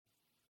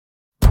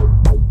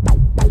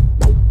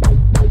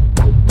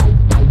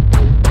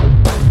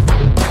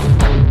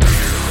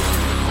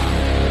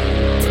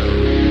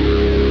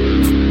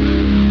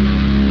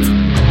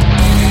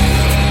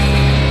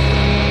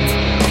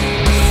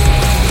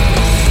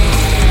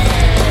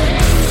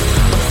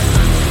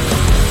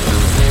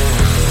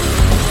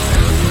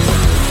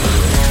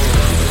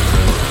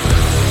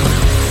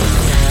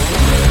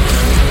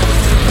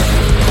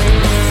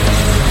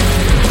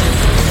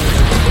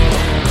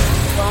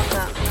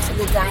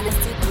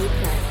Dynasty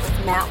Blueprint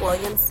with Matt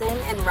Williamson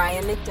and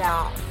Ryan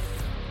McDowell.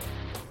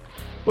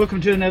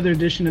 Welcome to another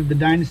edition of the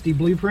Dynasty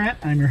Blueprint.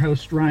 I'm your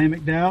host, Ryan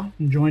McDowell.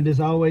 I'm joined as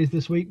always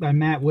this week by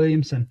Matt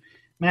Williamson.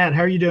 Matt,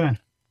 how are you doing?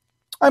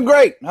 I'm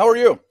great. How are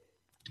you?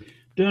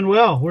 Doing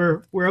well.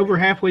 We're over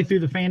halfway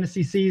through the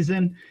fantasy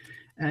season.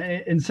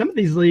 In some of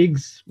these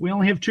leagues, we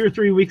only have 2 or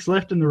 3 weeks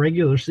left in the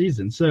regular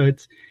season. So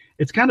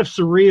it's kind of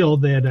surreal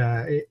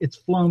that it's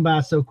flown by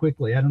so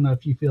quickly. I don't know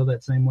if you feel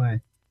that same way.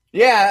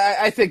 Yeah,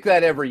 I think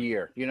that every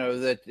year,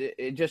 that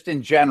it just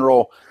in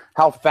general,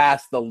 how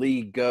fast the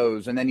league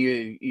goes. And then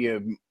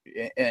you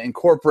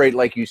incorporate,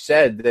 like you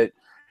said, that,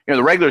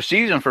 the regular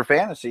season for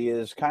fantasy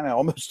is kind of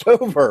almost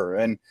over.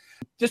 And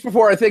just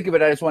before I think of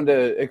it, I just wanted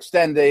to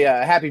extend a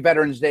happy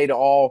Veterans Day to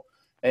all.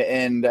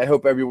 And I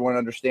hope everyone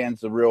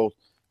understands the real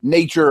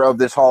nature of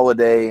this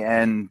holiday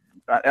and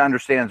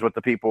understands what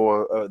the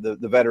people,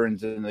 the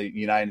veterans in the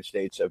United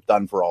States have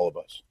done for all of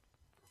us.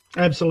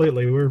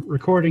 Absolutely. We're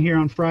recording here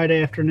on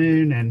Friday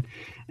afternoon,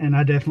 and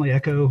I definitely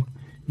echo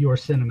your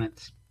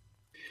sentiments.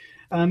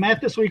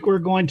 Matt, this week we're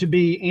going to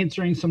be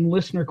answering some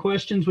listener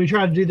questions. We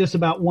try to do this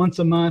about once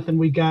a month, and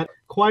we got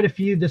quite a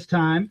few this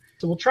time,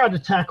 so we'll try to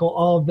tackle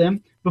all of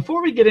them.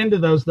 Before we get into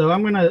those, though,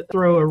 I'm going to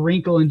throw a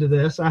wrinkle into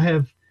this. I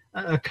have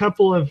a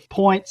couple of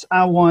points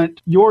I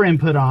want your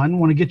input on,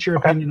 want to get your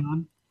opinion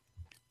on.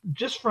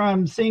 Just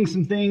from seeing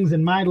some things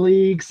in my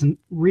leagues and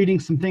reading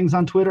some things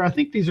on Twitter, I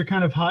think these are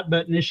kind of hot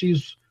button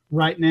issues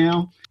right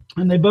now,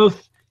 and they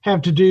both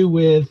have to do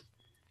with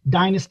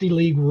Dynasty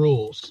League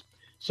rules.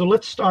 So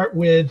let's start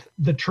with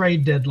the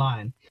trade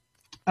deadline.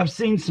 I've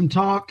seen some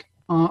talk,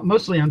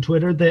 mostly on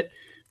Twitter, that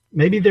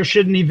maybe there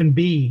shouldn't even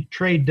be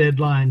trade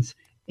deadlines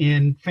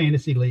in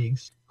fantasy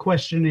leagues,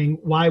 questioning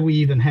why we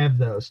even have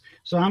those.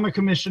 So I'm a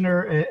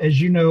commissioner,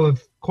 as you know,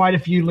 of quite a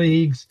few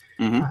leagues.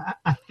 Mm-hmm.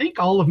 I think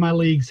all of my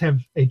leagues have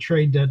a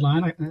trade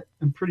deadline.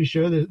 I'm pretty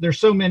sure there's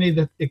so many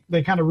that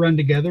they kind of run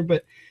together.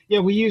 But, yeah,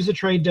 we use a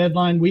trade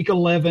deadline. Week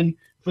 11,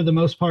 for the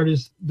most part,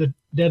 is the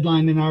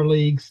deadline in our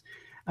leagues.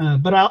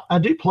 But I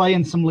do play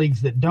in some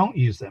leagues that don't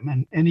use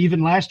them. And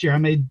even last year, I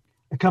made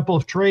a couple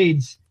of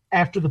trades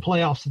after the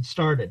playoffs had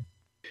started.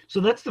 So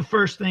that's the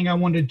first thing I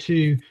wanted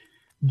to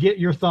get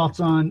your thoughts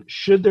on.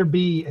 Should there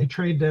be a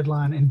trade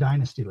deadline in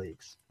Dynasty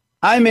leagues?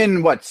 I'm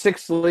in,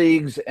 6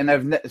 leagues,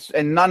 and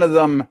none of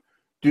them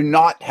do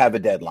not have a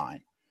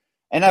deadline.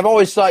 And I've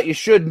always thought you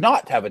should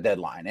not have a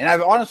deadline. And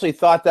I've honestly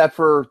thought that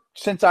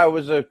since I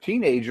was a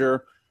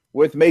teenager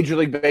with Major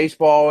League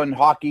Baseball and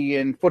hockey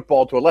and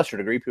football to a lesser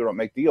degree. People don't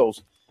make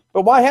deals.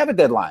 But why have a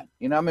deadline?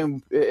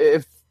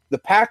 If the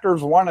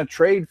Packers want to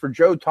trade for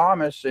Joe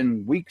Thomas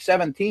in week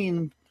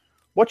 17,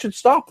 what should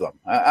stop them?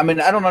 I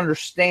don't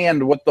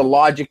understand what the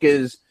logic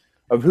is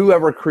of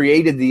whoever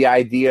created the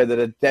idea that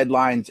a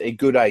deadline's a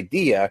good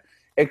idea,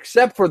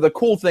 except for the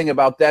cool thing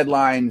about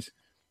deadlines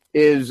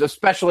is,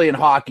 especially in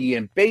hockey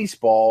and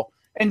baseball,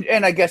 and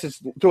I guess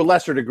it's to a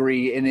lesser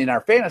degree in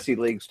our fantasy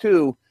leagues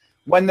too,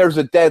 when there's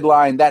a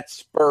deadline, that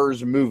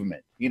spurs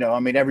movement.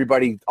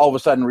 Everybody all of a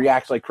sudden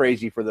reacts like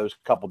crazy for those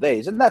couple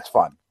days, and that's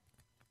fun.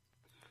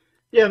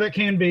 Yeah, that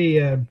can be,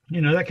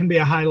 that can be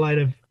a highlight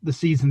of the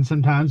season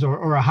sometimes,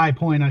 or a high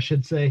point, I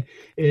should say,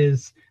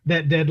 is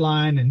that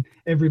deadline and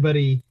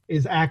everybody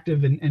is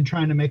active and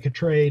trying to make a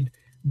trade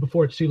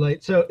before it's too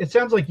late. So it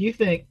sounds like you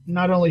think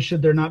not only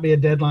should there not be a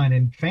deadline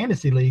in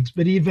fantasy leagues,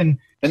 but even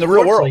in the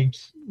real world,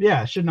 leagues,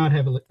 should not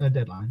have a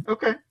deadline.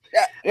 Okay.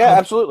 Yeah,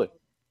 absolutely.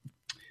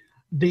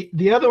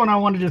 The other one I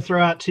wanted to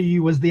throw out to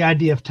you was the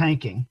idea of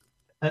tanking.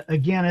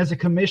 Again, as a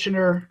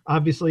commissioner,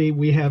 obviously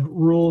we have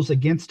rules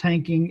against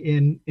tanking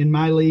in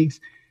my leagues,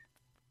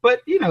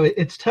 but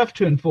it's tough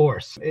to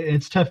enforce.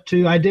 It's tough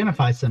to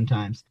identify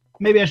sometimes.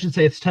 Maybe I should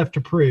say it's tough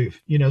to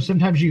prove.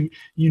 Sometimes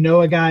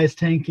a guy is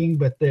tanking,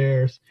 but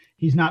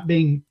he's not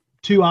being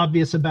too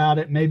obvious about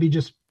it. Maybe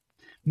just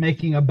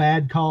making a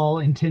bad call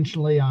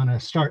intentionally on a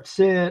start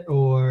sit,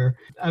 or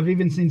I've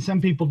even seen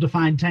some people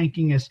define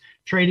tanking as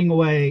trading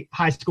away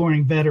high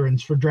scoring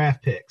veterans for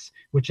draft picks,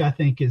 which I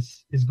think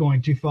is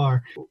going too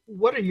far.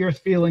 What are your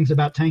feelings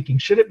about tanking?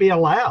 Should it be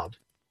allowed?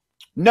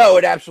 No,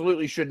 it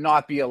absolutely should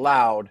not be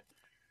allowed.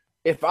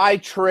 If I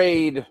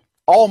trade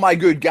all my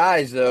good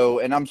guys though,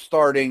 and I'm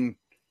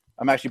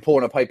actually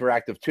pulling up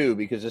Hyperactive too,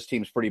 because this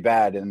team's pretty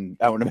bad and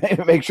I want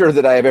to make sure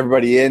that I have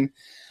everybody in.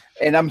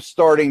 And I'm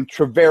starting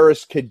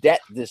Travaris Cadet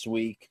this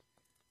week,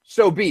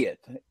 so be it.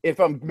 If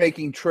I'm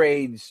making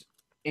trades,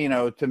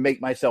 to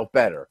make myself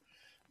better.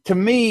 To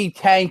me,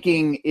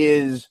 tanking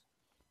is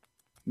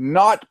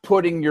not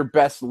putting your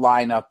best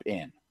lineup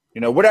in.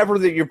 Whatever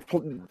that it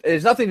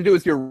has nothing to do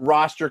with your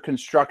roster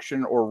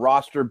construction or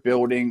roster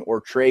building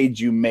or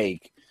trades you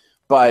make.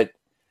 But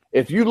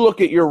if you look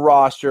at your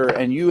roster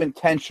and you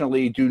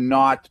intentionally do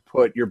not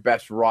put your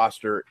best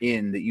roster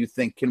in that you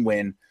think can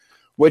win,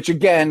 which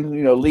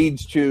again,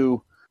 leads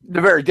to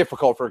the very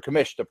difficult for a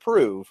commission to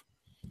prove.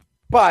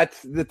 But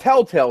the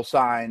telltale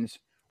signs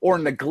or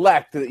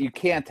neglect that you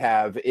can't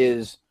have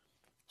is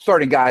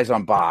starting guys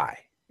on bye.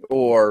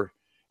 Or,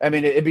 I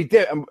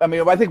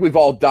think we've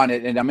all done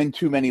it, and I'm in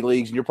too many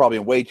leagues, and you're probably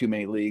in way too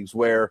many leagues,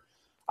 where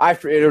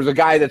There's a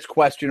guy that's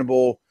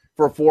questionable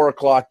for a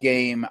 4:00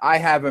 game. I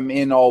have him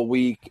in all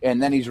week,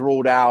 and then he's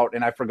ruled out,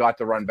 and I forgot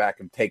to run back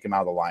and take him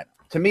out of the lineup.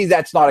 To me,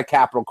 that's not a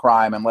capital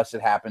crime unless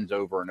it happens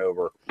over and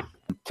over.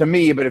 To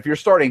me, but if you're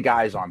starting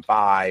guys on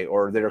bye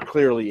or that are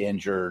clearly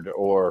injured,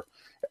 or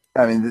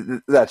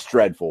that's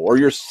dreadful. Or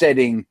you're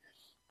setting,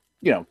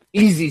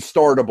 easy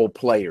startable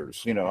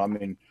players.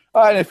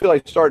 I feel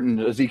like starting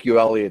Ezekiel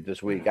Elliott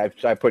this week.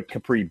 I put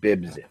Capri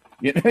Bibbs in.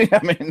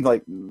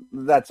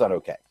 That's not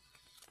okay.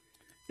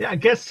 Yeah, I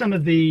guess some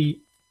of the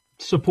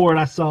support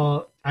I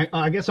saw,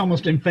 I guess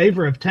almost in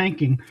favor of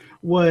tanking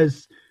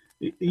was,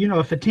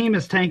 if a team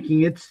is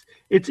tanking,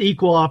 it's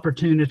equal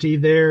opportunity.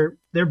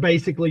 They're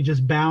basically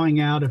just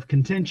bowing out of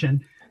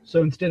contention.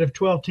 So instead of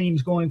 12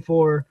 teams going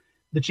for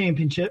the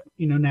championship,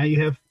 now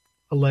you have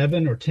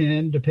 11 or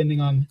 10, depending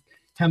on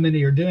how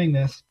many are doing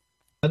this.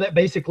 That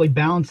basically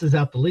balances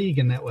out the league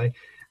in that way.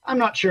 I'm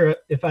not sure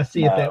if I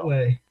see it that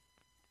way.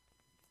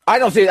 I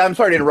don't see it. I'm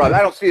sorry to interrupt.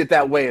 I don't see it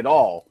that way at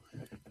all.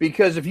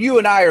 Because if you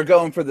and I are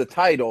going for the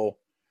title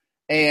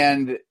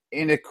and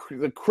in a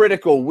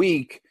critical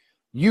week,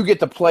 you get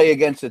to play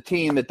against a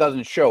team that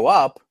doesn't show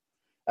up,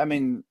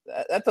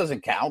 that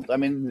doesn't count.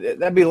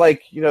 That'd be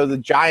like, the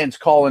Giants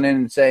calling in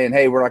and saying,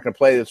 hey, we're not going to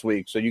play this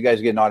week, so you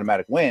guys get an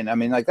automatic win.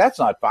 That's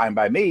not fine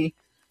by me.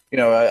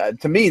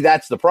 To me,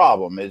 that's the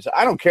problem is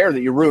I don't care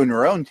that you ruin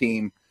your own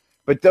team,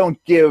 but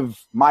don't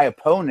give my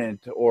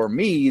opponent or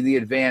me the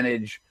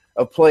advantage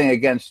of playing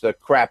against a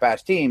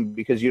crap-ass team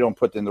because you don't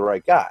put in the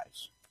right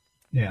guys.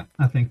 Yeah,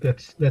 I think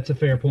that's a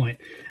fair point.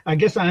 I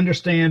guess I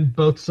understand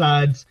both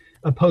sides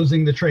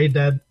opposing the trade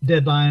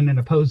deadline and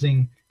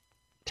opposing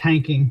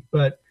tanking,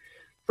 but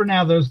for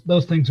now,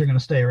 those things are going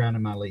to stay around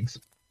in my leagues.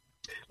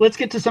 Let's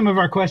get to some of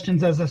our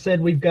questions. As I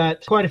said, we've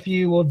got quite a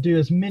few. We'll do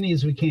as many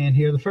as we can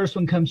here. The first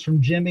one comes from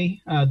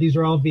Jimmy. These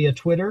are all via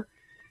Twitter.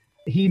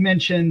 He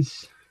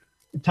mentions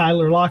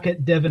Tyler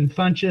Lockett, Devin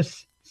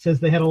Funchess,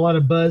 says they had a lot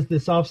of buzz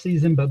this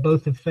offseason, but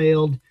both have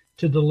failed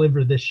to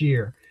deliver this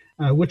year.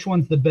 Which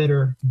one's the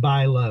better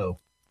buy low?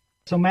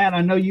 So, Matt,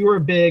 I know you were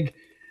a big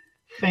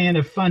fan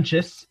of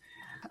Funchess.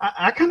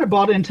 I kind of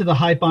bought into the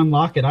hype on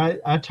Lockett.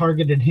 I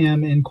targeted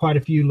him in quite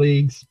a few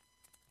leagues.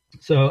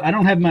 So I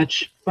don't have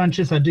much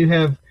Funchess. I do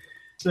have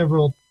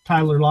several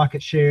Tyler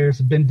Lockett shares.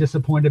 I've been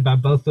disappointed by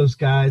both those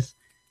guys.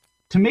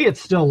 To me,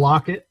 it's still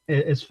Lockett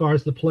as far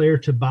as the player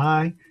to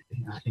buy.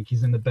 I think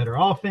he's in the better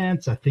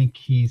offense. I think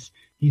he's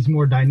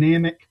more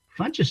dynamic.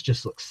 Funchess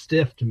just looks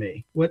stiff to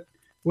me. What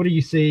do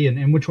you see,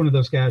 and which one of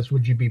those guys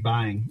would you be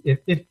buying,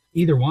 if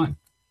either one?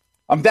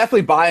 I'm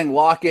definitely buying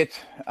Lockett.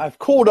 I've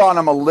cooled on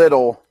him a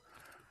little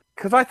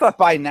because I thought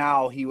by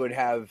now he would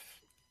have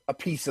a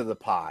piece of the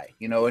pie,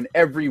 and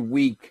every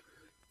week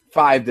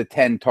 5 to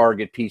 10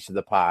 target piece of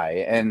the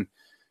pie. And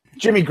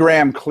Jimmy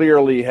Graham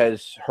clearly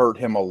has hurt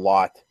him a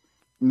lot.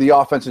 The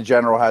offense in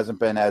general hasn't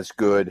been as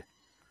good.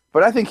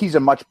 But I think he's a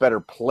much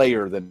better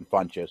player than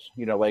Funchess.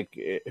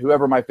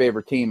 Whoever my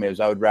favorite team is,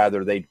 I would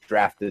rather they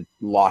drafted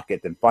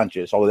Lockett than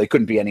Funchess, although they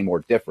couldn't be any more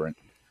different.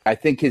 I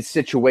think his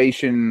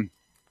situation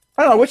 –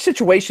 I don't know. Which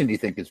situation do you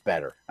think is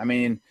better?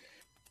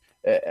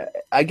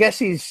 I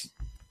guess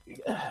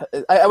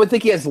I would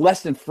think he has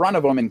less in front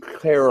of him in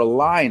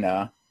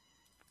Carolina.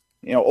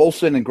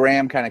 Olsen and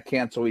Graham kind of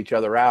cancel each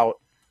other out.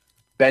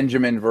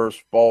 Benjamin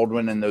versus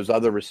Baldwin and those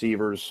other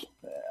receivers.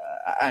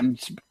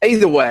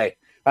 Either way.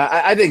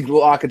 I think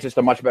Lockett's just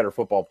a much better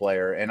football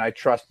player, and I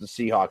trust the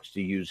Seahawks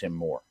to use him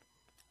more.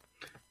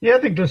 Yeah, I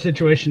think the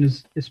situation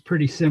is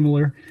pretty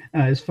similar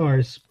as far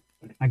as,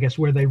 I guess,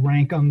 where they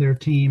rank on their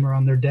team or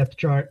on their depth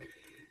chart.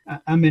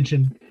 I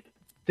mentioned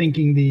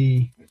thinking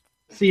the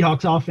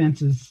Seahawks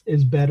offense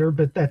is better,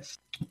 but that's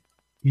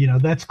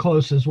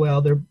close as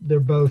well. They're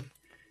both,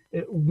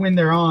 when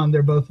they're on,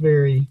 they're both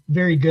very,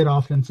 very good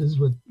offenses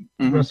with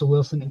Russell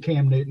Wilson and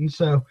Cam Newton.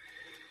 So,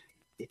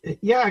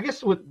 yeah, I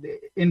guess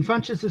in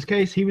Funchess'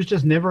 case, he was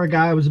just never a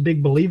guy I was a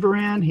big believer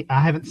in.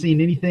 I haven't seen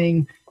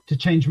anything to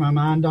change my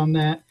mind on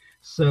that.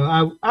 So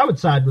I would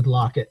side with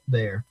Lockett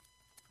there.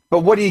 But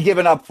what are you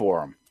giving up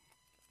for him?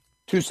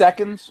 2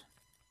 seconds?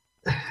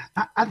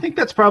 I think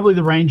that's probably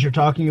the range you're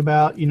talking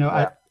about.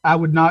 I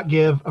would not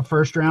give a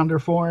first rounder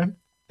for him.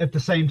 At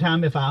the same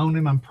time, if I own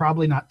him, I'm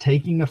probably not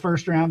taking a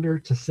first rounder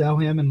to sell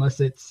him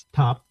unless it's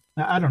top.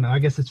 I don't know. I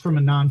guess it's from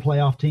a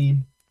non-playoff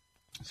team.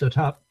 So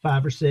top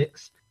 5 or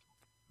 6.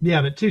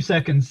 Yeah, but 2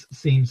 seconds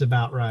seems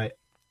about right.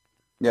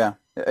 Yeah.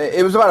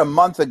 It was about a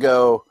month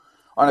ago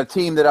on a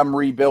team that I'm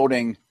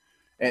rebuilding,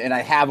 and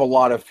I have a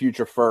lot of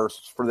future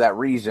firsts for that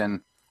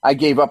reason. I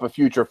gave up a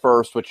future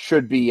first, which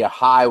should be a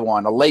high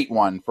one, a late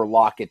one for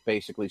Lockett,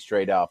 basically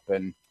straight up.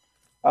 And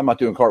I'm not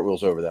doing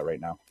cartwheels over that right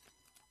now.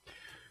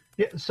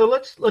 Yeah, so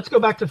let's go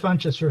back to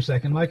Funchess for a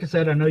second. Like I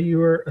said, I know you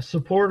were a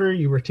supporter.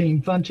 You were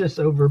Team Funchess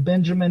over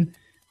Benjamin.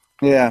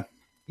 Yeah.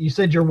 You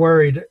said you're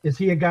worried. Is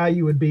he a guy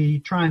you would be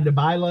trying to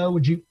buy low?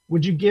 Would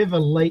you give a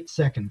late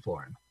second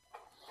for him?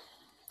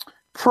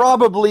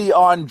 Probably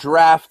on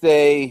draft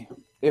day,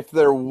 if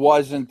there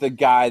wasn't the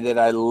guy that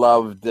I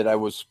loved that I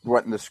was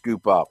wanting to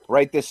scoop up.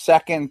 Right this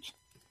second,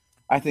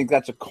 I think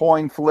that's a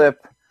coin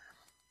flip.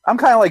 I'm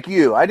kind of like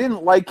you. I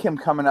didn't like him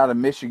coming out of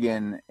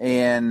Michigan,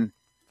 and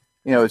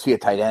is he a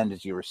tight end?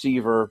 Is he a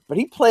receiver? But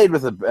he played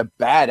with a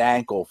bad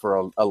ankle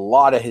for a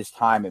lot of his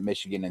time at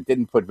Michigan and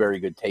didn't put very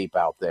good tape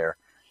out there.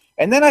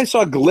 And then I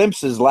saw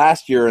glimpses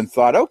last year and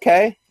thought,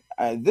 okay,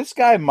 this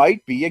guy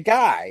might be a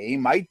guy. He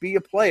might be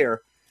a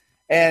player.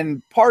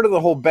 And part of the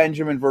whole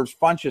Benjamin versus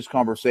Funchess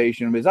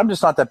conversation is I'm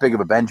just not that big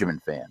of a Benjamin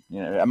fan.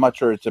 I'm not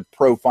sure it's a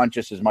pro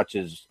Funchess as much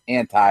as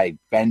anti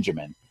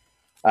Benjamin.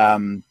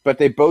 But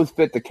they both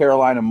fit the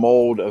Carolina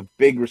mold of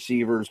big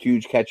receivers,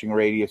 huge catching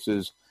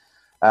radiuses.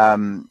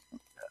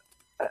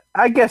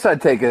 I guess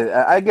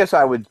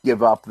I would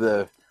give up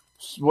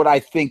what I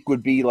think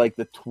would be like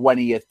the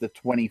 20th, the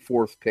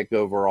 24th pick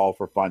overall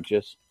for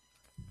Funchess.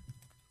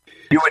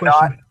 You would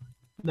not?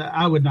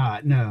 I would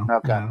not. No.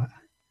 Okay.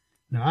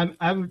 No,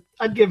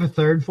 I'd give a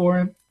third for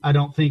him. I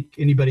don't think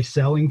anybody's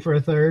selling for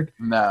a third.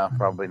 No,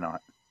 probably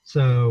not.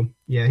 So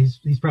yeah,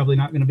 he's probably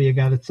not going to be a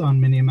guy that's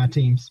on many of my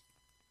teams.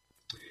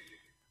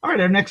 All right,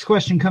 our next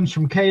question comes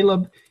from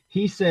Caleb.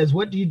 He says,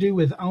 what do you do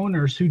with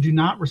owners who do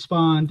not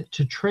respond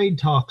to trade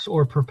talks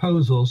or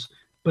proposals,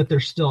 but they're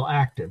still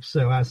active?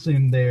 So I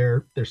assume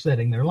they're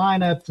setting their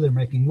lineups, they're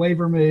making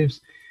waiver moves.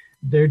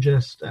 They're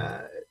just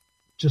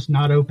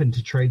not open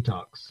to trade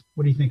talks.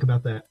 What do you think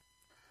about that?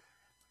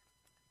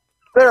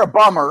 They're a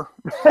bummer.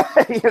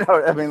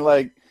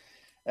 I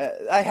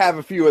have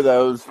a few of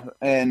those,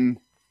 and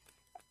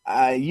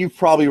you've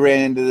probably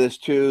ran into this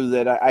too,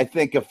 that I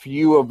think a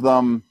few of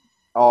them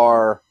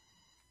are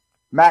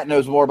Matt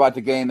knows more about the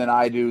game than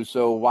I do,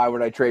 so why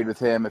would I trade with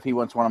him? If he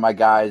wants one of my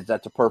guys,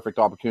 that's a perfect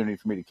opportunity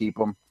for me to keep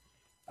him.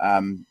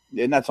 And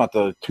that's not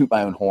to toot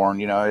my own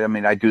horn.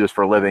 I do this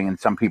for a living, and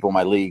some people in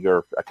my league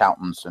are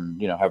accountants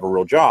and, have a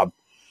real job.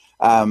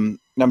 And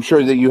I'm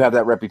sure that you have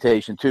that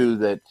reputation too,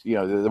 that,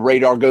 the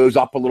radar goes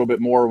up a little bit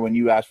more when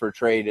you ask for a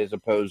trade as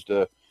opposed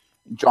to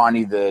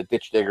Johnny, the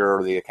ditch digger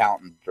or the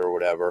accountant or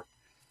whatever.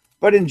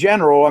 But in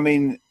general,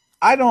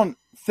 I don't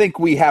think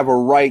we have a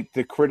right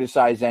to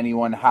criticize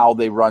anyone how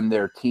they run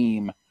their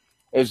team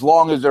as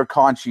long as they're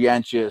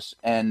conscientious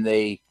and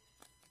they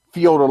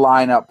field a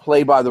lineup,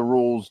 play by the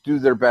rules, do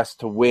their best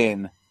to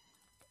win.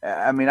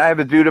 I have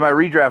a dude in my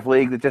redraft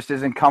league that just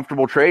isn't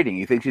comfortable trading.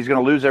 He thinks he's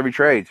going to lose every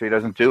trade, so he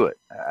doesn't do it.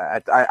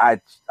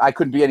 I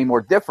couldn't be any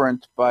more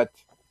different, but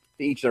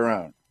to each their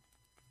own.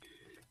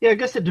 Yeah, I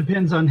guess it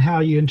depends on how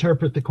you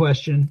interpret the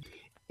question.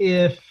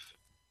 If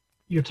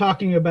you're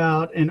talking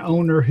about an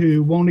owner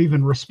who won't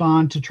even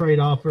respond to trade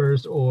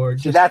offers or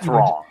that's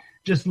wrong.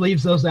 Just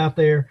leaves those out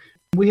there.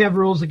 We have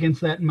rules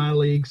against that in my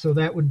league, so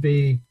that would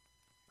be,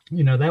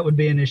 that would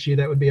be an issue.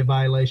 That would be a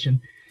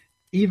violation.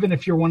 Even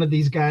if you're one of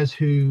these guys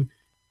who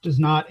does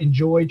not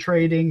enjoy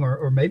trading,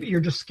 or maybe you're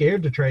just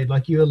scared to trade,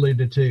 like you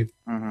alluded to,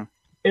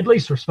 at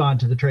least respond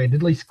to the trade.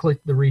 At least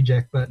click the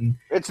reject button.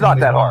 It's not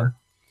that hard.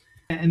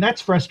 And that's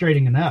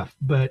frustrating enough,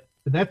 but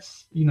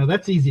that's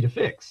easy to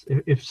fix.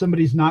 If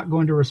somebody's not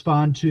going to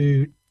respond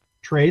to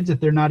trades, if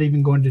they're not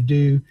even going to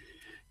do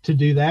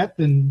that,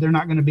 then they're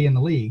not going to be in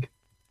the league.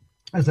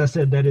 As I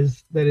said, that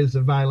is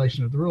a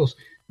violation of the rules.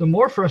 The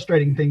more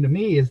frustrating thing to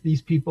me is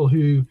these people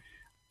who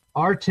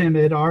are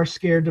timid, are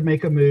scared to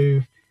make a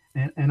move.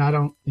 And I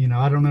don't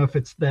know if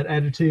it's that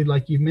attitude,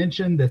 like you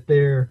mentioned, that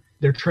their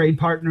trade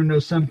partner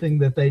knows something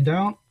that they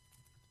don't,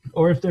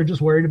 or if they're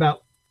just worried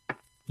about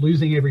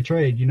losing every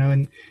trade,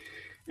 and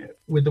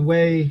with the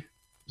way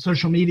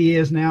social media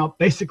is now,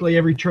 basically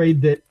every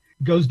trade that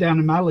goes down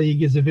in my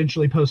league is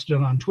eventually posted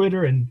on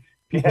Twitter, and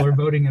people are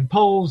voting in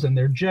polls and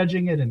they're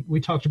judging it. And we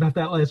talked about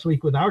that last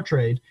week with our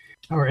trade,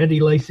 our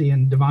Eddie Lacy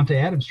and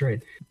Devontae Adams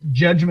trade.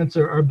 Judgments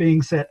are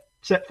being set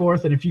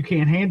forth. And if you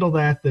can't handle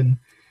that, then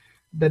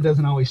that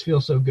doesn't always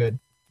feel so good.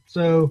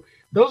 So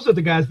those are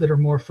the guys that are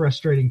more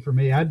frustrating for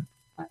me. I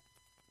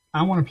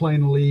want to play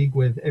in a league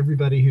with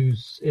everybody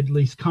who's at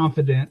least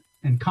confident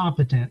and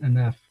competent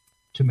enough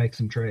to make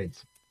some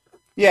trades.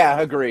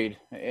 Yeah, agreed.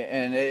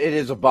 And it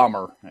is a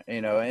bummer,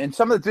 and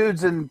some of the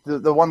dudes in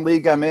the one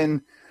league I'm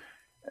in,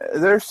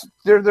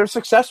 they're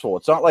successful.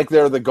 It's not like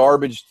they're the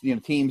garbage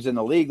teams in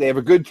the league. They have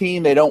a good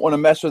team. They don't want to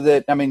mess with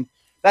it.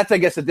 That's, I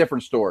guess, a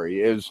different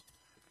story is,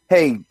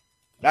 hey,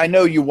 I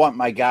know you want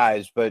my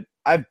guys, but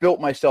I've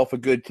built myself a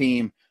good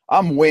team.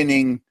 I'm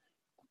winning.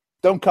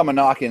 Don't come a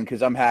knocking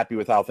because I'm happy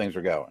with how things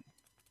are going.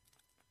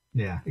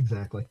 Yeah,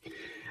 exactly.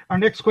 Our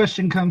next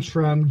question comes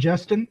from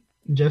Justin.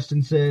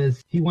 Justin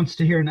says he wants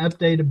to hear an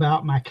update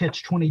about my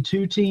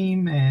Catch-22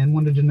 team and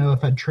wanted to know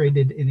if I'd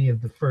traded any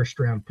of the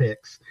first-round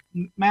picks.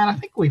 Matt, I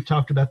think we've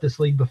talked about this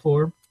league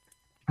before.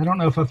 I don't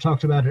know if I've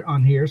talked about it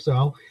on here,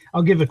 so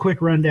I'll give a quick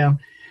rundown.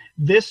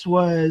 This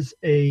was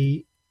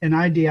an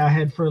idea I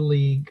had for a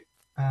league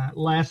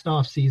last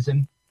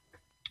offseason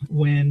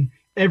when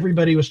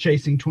everybody was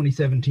chasing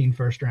 2017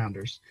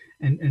 first-rounders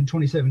and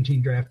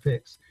 2017 draft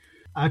picks.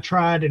 I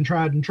tried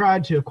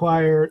to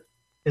acquire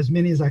as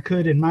many as I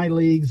could in my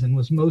leagues and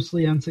was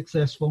mostly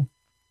unsuccessful.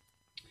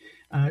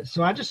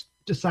 So I just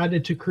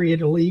decided to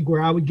create a league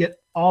where I would get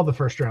all the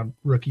first-round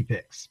rookie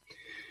picks.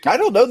 I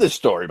don't know this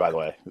story, by the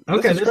way.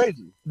 Okay, This is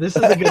crazy. This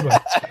is a good one.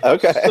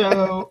 Okay.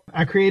 So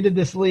I created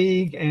this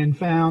league and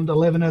found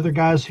 11 other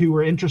guys who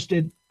were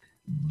interested.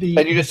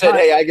 And you just said,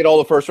 hey, I get all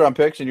the first-round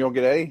picks and you don't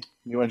get any?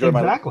 You want to enjoy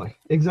my league?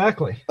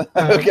 Exactly.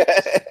 Okay.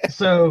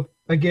 So,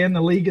 again,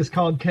 the league is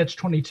called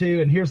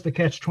Catch-22, and here's the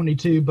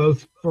Catch-22,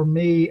 both for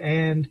me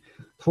and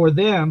for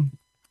them.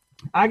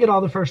 I get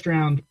all the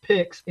first-round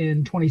picks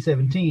in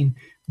 2017,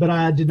 but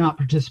I did not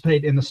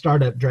participate in the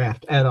startup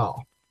draft at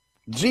all.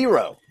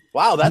 0.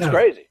 Wow, that's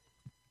crazy.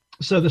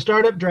 So the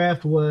startup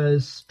draft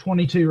was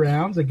 22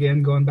 rounds,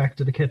 again, going back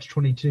to the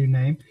Catch-22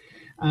 name.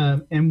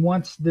 And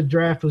once the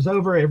draft was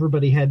over,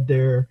 everybody had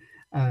their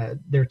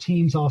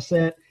teams all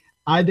set.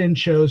 I then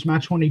chose my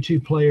 22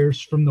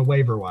 players from the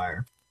waiver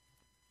wire.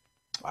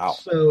 Wow.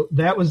 So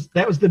that was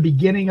the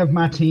beginning of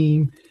my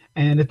team.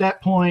 And at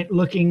that point,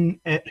 looking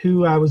at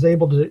who I was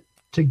able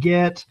to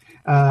get,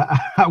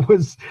 I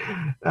was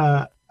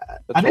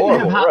I didn't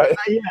horrible, have right?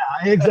 Yeah,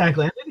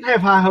 exactly. I didn't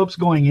have high hopes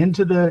going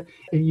into the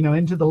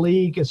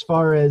league as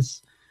far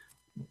as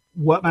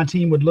what my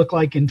team would look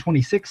like in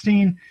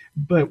 2016.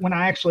 But when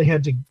I actually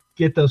had to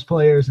get those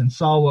players and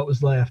saw what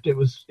was left, it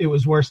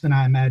was worse than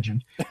I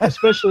imagined,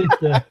 especially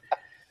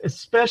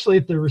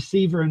at the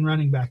receiver and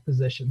running back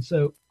position.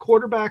 So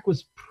quarterback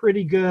was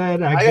pretty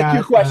good. I got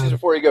 2 questions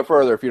before you go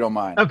further, if you don't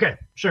mind. Okay,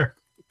 sure.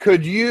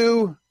 Could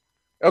you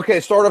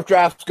startup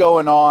draft's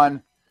going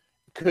on.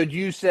 Could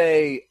you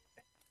say,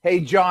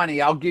 hey,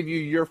 Johnny, I'll give you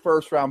your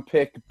first-round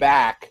pick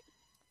back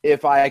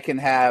if I can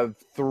have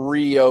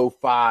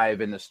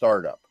 305 in the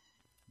startup?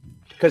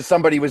 Because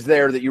somebody was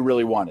there that you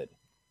really wanted.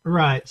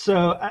 Right.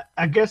 So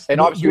I guess. And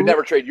obviously, you'd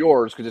never trade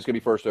yours because it's going to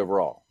be first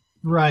overall.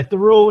 Right. The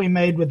rule we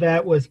made with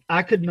that was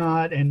I could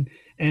not, and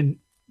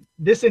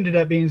this ended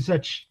up being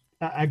such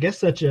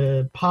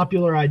a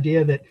popular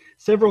idea that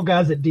several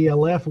guys at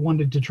DLF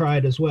wanted to try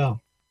it as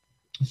well.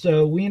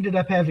 So we ended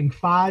up having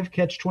 5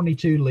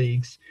 Catch-22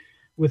 leagues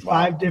with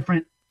 5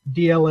 different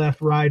DLF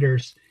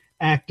writers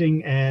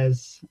acting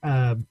as,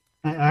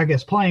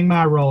 playing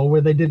my role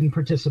where they didn't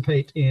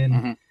participate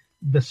in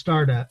the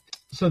startup.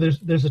 So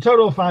there's a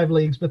total of 5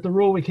 leagues, but the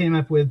rule we came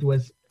up with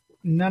was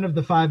none of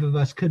the 5 of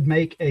us could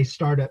make a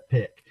startup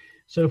pick.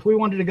 So if we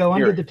wanted to go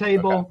under the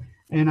table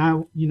and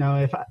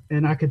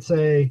I could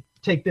say,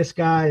 take this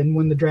guy and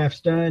when the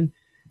draft's done,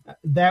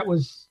 that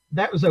was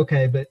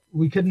okay, but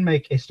we couldn't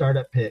make a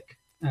startup pick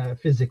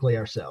physically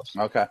ourselves.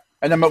 Okay.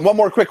 And then one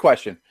more quick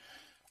question.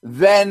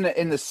 Then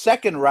in the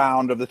second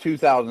round of the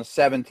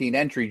 2017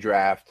 entry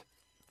draft,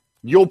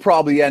 you'll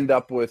probably end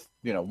up with,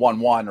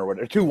 1-1 or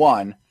whatever,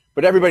 2-1,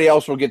 but everybody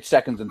else will get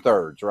seconds and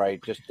thirds,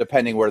 right? Just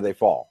depending where they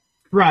fall.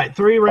 Right.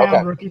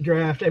 3-round rookie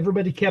draft.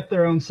 Everybody kept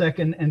their own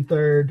second and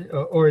third,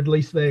 or at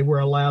least they were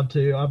allowed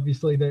to.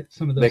 Obviously, that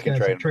some of those guys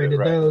have traded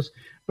those.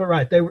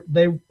 But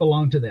they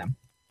belong to them.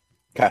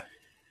 Okay.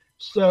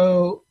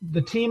 So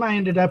the team I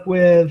ended up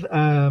with,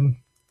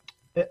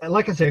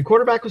 like I said,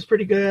 quarterback was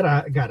pretty good.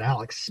 I got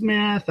Alex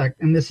Smith,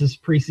 and this is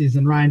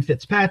preseason Ryan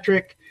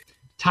Fitzpatrick.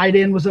 Tight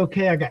end was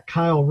okay. I got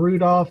Kyle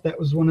Rudolph. That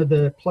was one of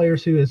the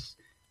players who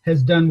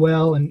has done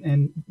well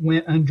and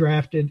went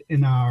undrafted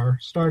in our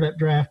startup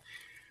draft.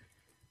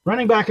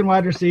 Running back and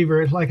wide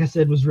receiver, like I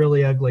said, was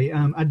really ugly.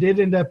 I did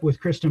end up with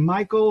Christian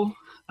Michael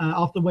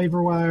off the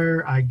waiver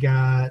wire. I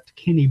got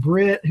Kenny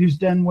Britt, who's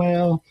done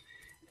well.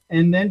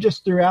 And then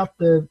just throughout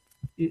the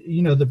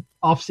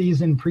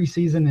off-season,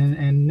 preseason,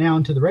 and now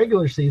into the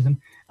regular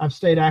season, I've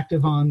stayed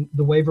active on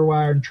the waiver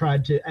wire and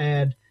tried to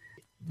add,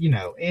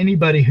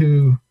 anybody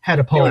who had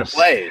a pulse.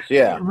 Plays,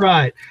 yeah.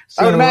 Right.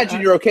 So I would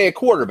imagine you're okay at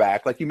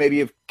quarterback, like you maybe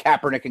have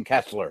Kaepernick and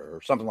Kessler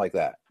or something like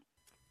that.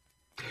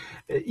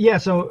 Yeah,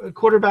 so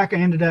quarterback I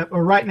ended up,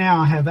 or right now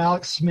I have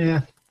Alex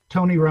Smith,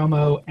 Tony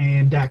Romo,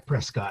 and Dak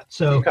Prescott.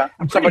 So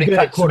I'm pretty good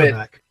at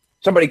quarterback.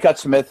 Somebody cut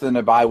Smith in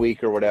a bye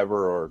week or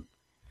whatever, or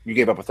you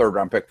gave up a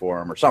third-round pick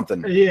for him or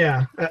something.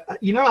 Yeah.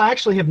 I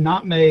actually have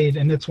not made,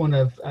 and it's one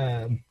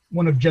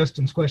of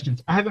Justin's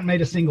questions, I haven't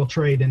made a single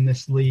trade in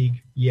this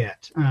league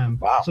yet.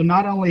 Wow. So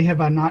not only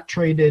have I not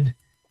traded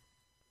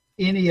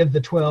any of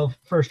the 12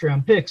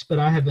 first-round picks, but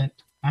I haven't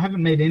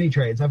made any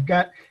trades.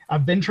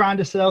 I've been trying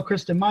to sell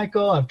Kristen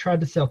Michael. I've tried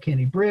to sell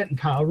Kenny Britt and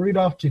Kyle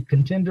Rudolph to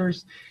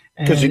contenders.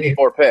 Because you need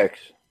more picks.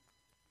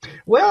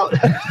 Well,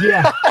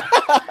 yeah.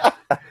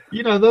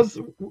 Those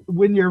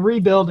when you're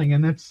rebuilding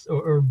and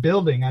or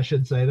building, I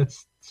should say,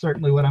 that's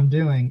certainly what I'm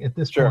doing at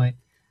this point.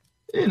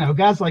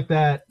 Guys like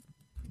that,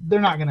 they're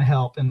not going to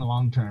help in the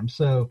long term.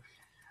 So,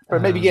 or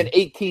maybe get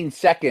 18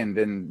 second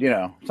and,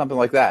 something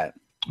like that.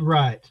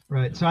 Right.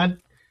 So I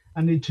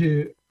need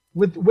to,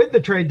 with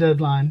the trade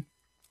deadline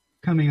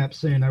coming up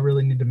soon, I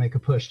really need to make a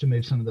push to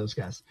move some of those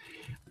guys.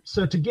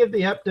 So to give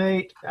the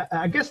update,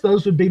 I guess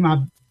those would be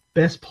my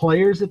best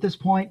players at this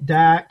point: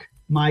 Dak,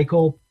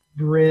 Michael,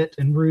 Britt,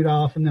 and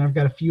Rudolph. And then I've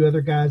got a few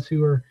other guys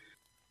who are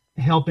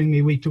helping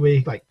me week to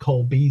week, like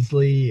Cole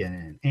Beasley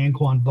and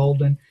Anquan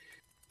Bolden.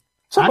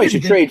 Somebody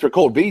should trade for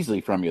Cole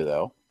Beasley from you,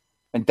 though.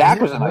 And Dak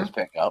was a nice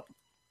pickup.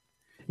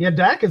 Yeah,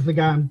 Dak is the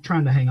guy I'm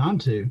trying to hang on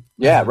to.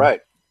 Yeah, right.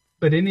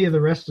 But any of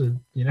the rest of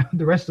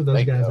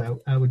those guys,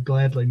 I would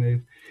gladly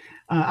move.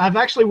 I've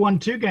actually won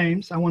 2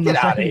 games. I won my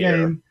second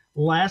game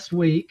last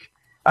week.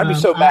 I'd be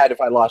so mad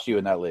if I lost you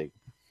in that league.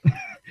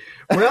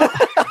 Well,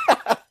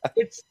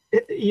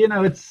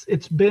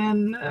 it's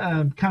been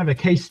kind of a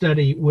case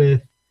study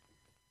with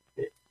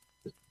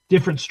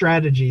different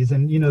strategies,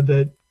 and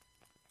the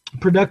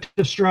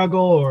productive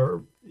struggle,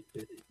 or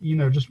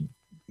just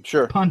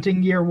sure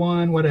punting year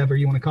one, whatever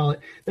you want to call it.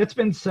 That's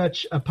been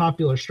such a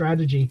popular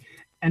strategy,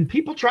 and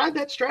people tried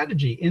that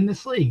strategy in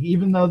this league,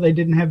 even though they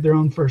didn't have their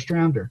own first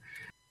rounder,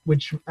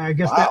 which I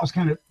guess that was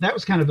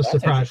kind of a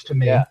surprise to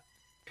me. Yeah.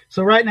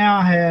 So right now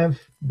I have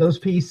those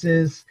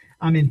pieces.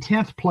 I'm in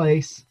 10th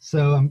place,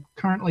 so I'm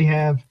currently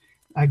have,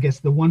 I guess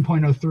the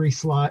 1.03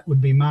 slot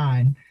would be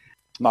mine.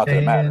 Not that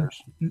it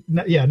matters.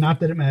 Not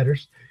that it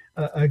matters.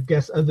 I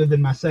guess other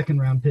than my second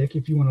round pick,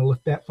 if you want to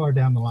look that far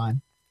down the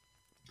line.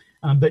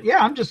 But yeah,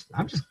 I'm just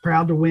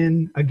proud to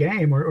win a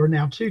game or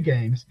now 2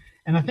 games,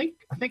 and I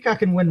think I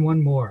can win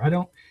one more. I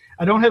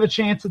don't have a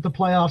chance at the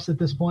playoffs at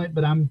this point,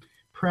 but I'm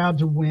proud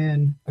to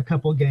win a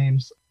couple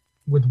games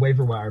with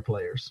waiver wire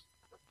players.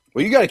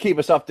 Well, you got to keep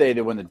us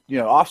updated when the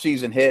off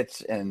season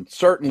hits, and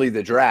certainly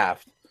the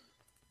draft.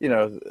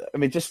 I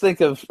mean, just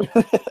think of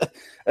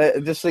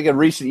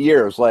recent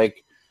years.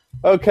 Like,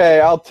 okay,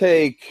 I'll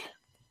take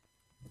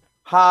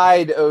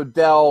Hyde,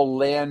 Odell,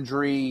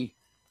 Landry.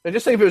 And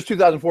just think if it was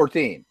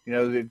 2014.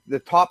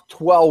 The top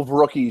 12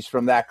 rookies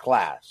from that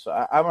class.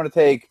 I'm going to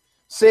take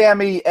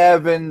Sammy,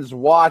 Evans,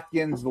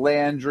 Watkins,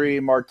 Landry,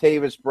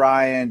 Martavis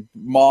Bryant,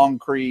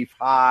 Moncrief,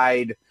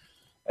 Hyde,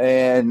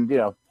 and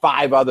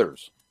 5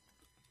 others.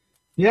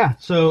 Yeah,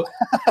 so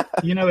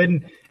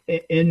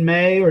in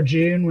May or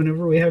June,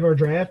 whenever we have our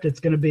draft, it's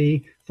going to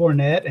be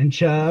Fournette and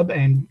Chubb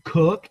and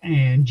Cook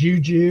and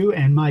Juju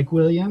and Mike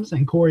Williams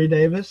and Corey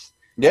Davis.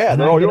 Yeah,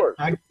 they're all yours.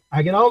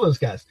 I get all those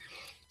guys.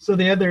 So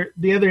the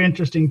other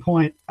interesting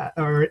point,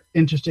 or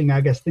interesting,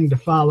 I guess, thing to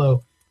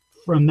follow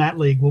from that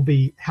league will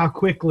be how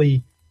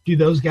quickly do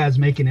those guys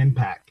make an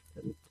impact.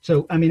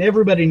 So, I mean,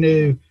 everybody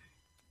knew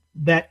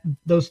that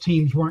those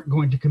teams weren't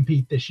going to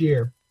compete this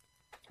year,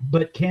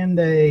 but can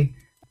they,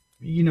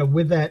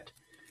 with that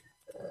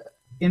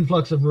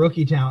influx of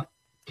rookie talent,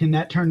 can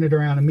that turn it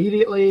around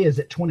immediately? Is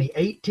it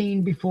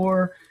 2018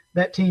 before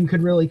that team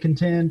could really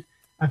contend?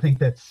 I think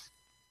that's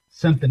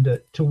something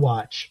to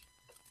watch.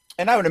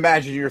 And I would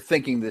imagine you're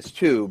thinking this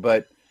too,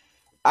 but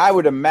I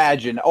would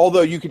imagine,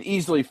 although you could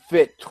easily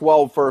fit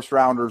 12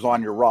 first-rounders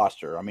on your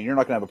roster, I mean, you're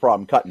not going to have a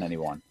problem cutting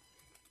anyone.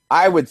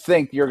 I would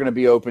think you're going to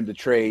be open to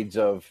trades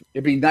of –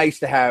 it'd be nice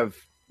to have,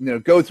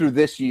 go through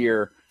this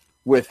year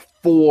with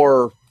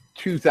 4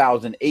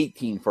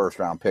 2018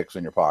 first-round picks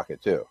in your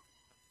pocket too.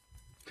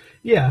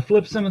 Yeah,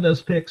 flip some of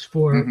those picks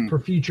for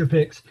future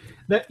picks.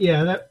 That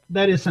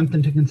is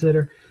something to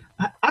consider.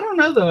 I don't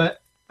know, though.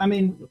 I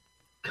mean,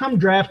 come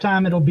draft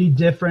time, it'll be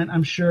different,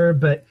 I'm sure,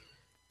 but –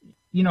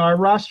 our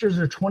rosters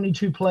are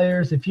 22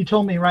 players. If you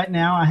told me right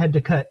now I had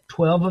to cut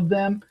 12 of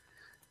them,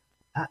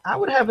 I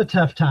would have a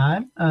tough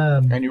time.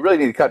 And you really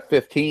need to cut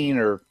 15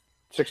 or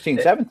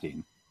 16,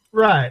 17.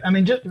 Right. I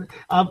mean,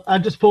 I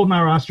just pulled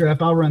my roster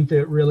up. I'll run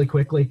through it really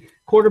quickly.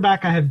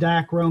 Quarterback, I have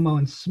Dak, Romo,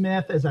 and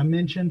Smith, as I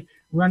mentioned.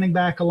 Running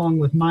back, along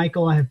with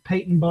Michael, I have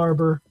Peyton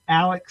Barber,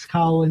 Alex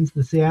Collins,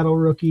 the Seattle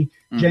rookie,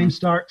 James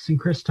Starks, and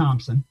Chris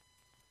Thompson.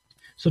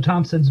 So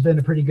Thompson's been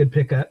a pretty good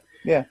pickup.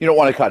 Yeah, you don't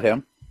want to cut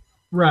him.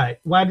 Right.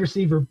 Wide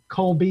receiver,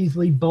 Cole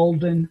Beasley,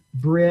 Bolden,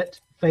 Britt,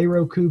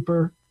 Pharaoh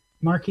Cooper,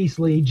 Marquise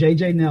Lee,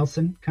 J.J.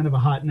 Nelson, kind of a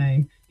hot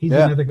name. He's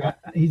another guy.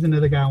 He's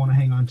another guy I want to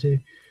hang on to.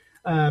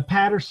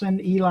 Patterson,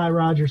 Eli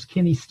Rogers,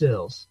 Kenny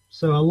Stills.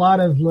 So a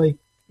lot of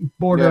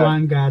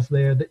borderline guys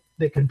there that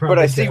can probably.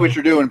 But I see what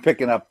you're doing,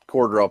 picking up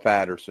Cordell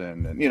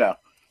Patterson, and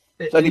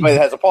it's anybody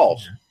that has a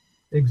pulse.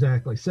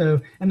 Exactly. So,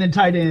 and then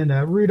tight end,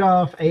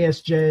 Rudolph,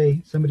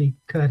 ASJ, somebody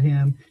cut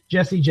him,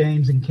 Jesse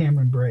James, and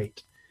Cameron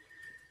Brate.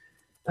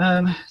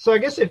 So I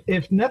guess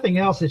if nothing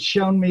else, it's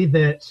shown me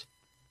that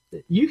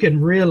you can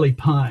really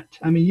punt.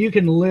 I mean, you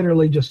can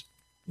literally just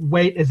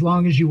wait as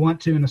long as you want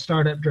to in a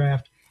startup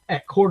draft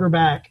at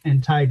quarterback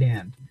and tight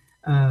end.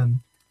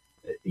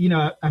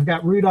 I've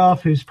got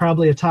Rudolph, who's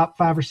probably a top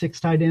 5 or 6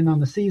 tight end on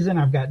the season.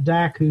 I've got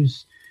Dak,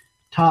 who's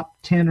top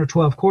 10 or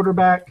 12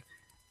 quarterback.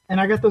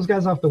 And I got those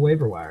guys off the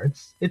waiver wire.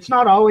 It's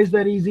not always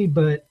that easy,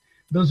 but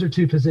those are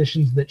 2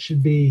 positions that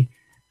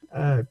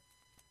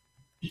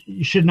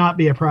should not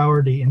be a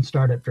priority in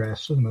startup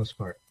drafts for the most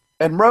part.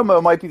 And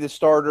Romo might be the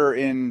starter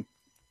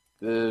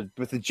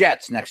with the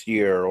Jets next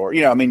year, or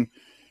his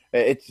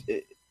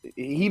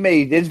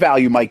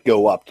value might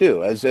go up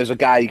too as a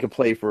guy you could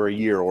play for a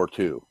year or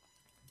 2.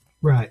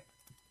 Right.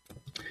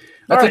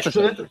 That's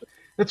interesting. So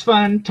that's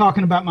fun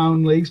talking about my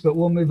own leagues, but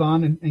we'll move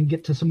on and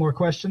get to some more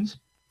questions.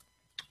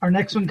 Our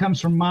next one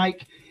comes from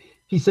Mike.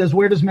 He says,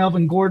 where does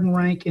Melvin Gordon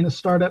rank in a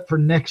startup for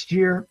next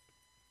year?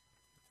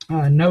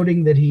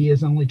 Noting that he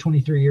is only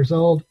 23 years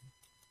old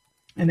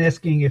and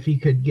asking if he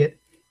could get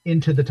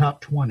into the top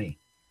 20.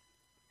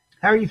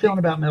 How are you feeling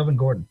about Melvin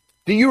Gordon?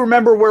 Do you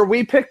remember where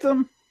we picked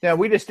him? Yeah,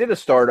 we just did a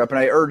startup, and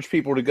I urged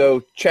people to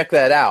go check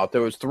that out.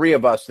 There was 3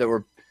 of us that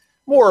were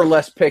more or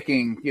less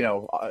picking,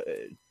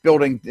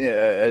 building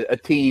a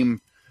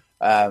team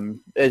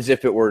as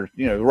if it were,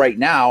 right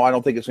now. I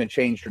don't think it's going to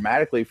change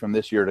dramatically from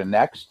this year to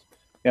next.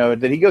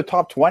 Did he go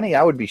top 20?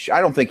 I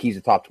don't think he's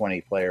a top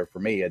 20 player for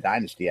me, a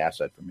dynasty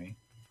asset for me.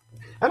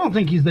 I don't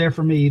think he's there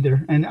for me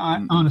either. And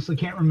I honestly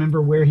can't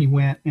remember where he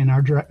went in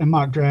our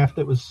mock draft.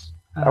 That was,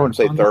 I wouldn't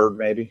say third,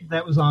 maybe.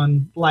 That was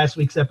on last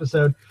week's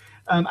episode.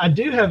 I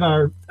do have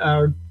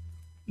our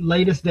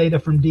latest data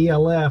from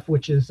DLF,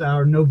 which is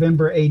our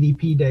November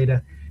ADP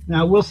data.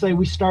 Now, I will say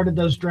we started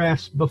those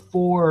drafts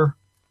before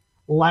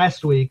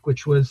last week,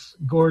 which was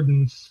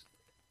Gordon's,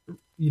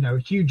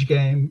 huge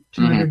game,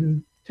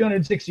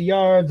 260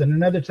 yards and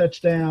another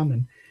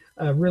touchdown,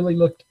 and really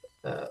looked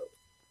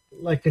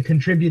like a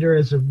contributor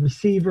as a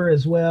receiver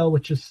as well,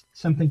 which is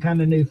something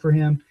kind of new for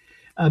him.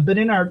 But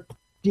in our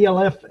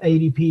DLF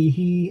ADP,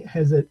 he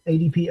has an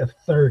ADP of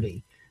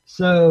 30.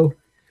 So,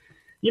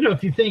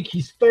 if you think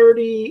he's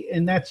 30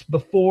 and that's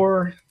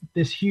before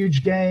this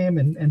huge game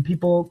and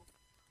people,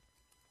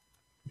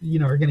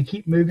 are going to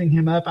keep moving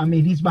him up. I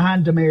mean, he's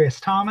behind Demaryius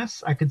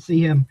Thomas. I could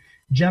see him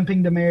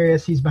jumping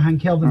Demaryius. He's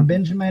behind Kelvin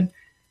Benjamin.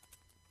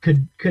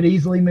 Could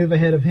easily move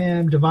ahead of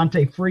him.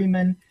 Devontae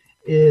Freeman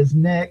is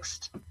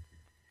next.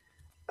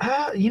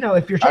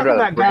 If you're talking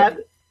about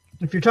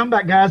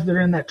guys that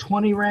are in that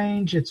 20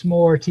 range, it's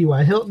more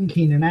T.Y. Hilton,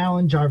 Keenan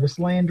Allen, Jarvis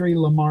Landry,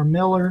 Lamar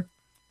Miller.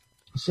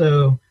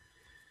 So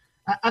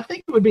I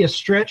think it would be a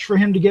stretch for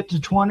him to get to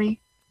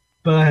 20,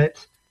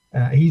 but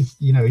he's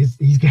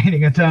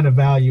gaining a ton of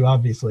value,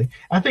 obviously.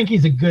 I think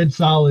he's a good,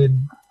 solid,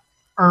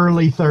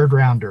 early third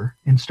rounder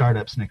in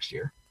startups next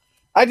year.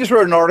 I just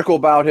wrote an article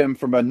about him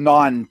from a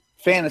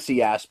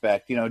non-fantasy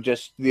aspect,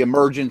 just the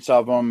emergence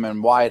of him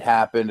and why it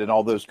happened and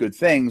all those good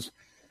things.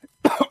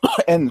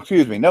 And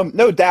excuse me,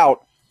 no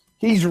doubt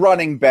he's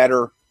running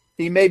better.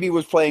 He maybe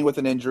was playing with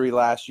an injury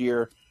last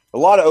year, a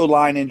lot of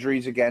O-line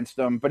injuries against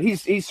him, but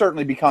he's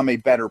certainly become a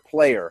better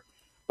player.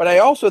 But I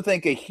also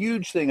think a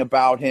huge thing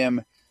about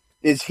him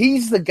is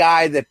he's the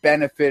guy that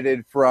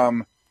benefited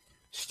from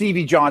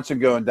Stevie Johnson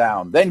going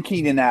down, then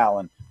Keenan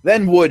Allen,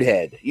 then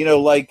Woodhead,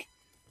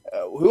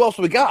 who else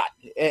we got?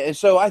 And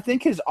so I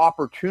think his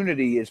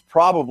opportunity is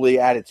probably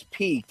at its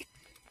peak,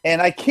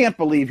 and I can't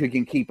believe he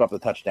can keep up the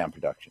touchdown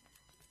production.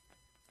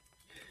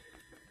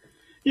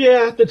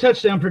 Yeah, the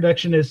touchdown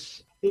production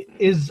is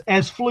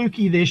as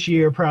fluky this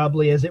year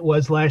probably as it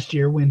was last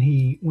year when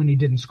he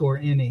didn't score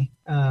any.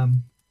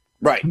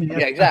 Right.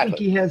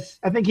 Exactly.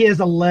 I think he has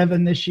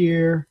 11 this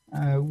year,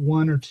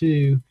 1 or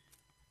 2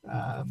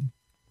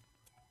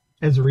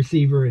 as a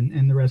receiver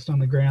and the rest on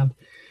the ground.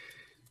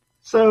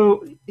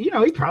 So,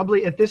 he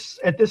probably at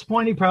this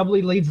point he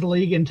probably leads the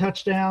league in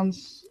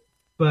touchdowns,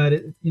 but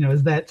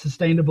is that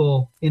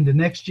sustainable into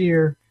next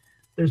year?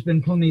 There's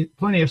been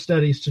plenty of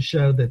studies to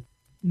show that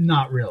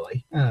not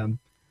really.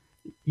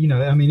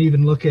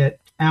 Even look at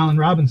Allen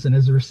Robinson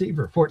as a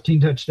receiver, 14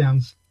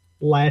 touchdowns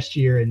last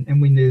year,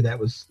 and we knew that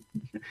was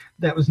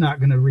not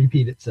going to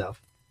repeat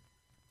itself.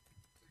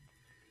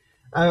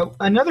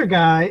 Another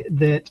guy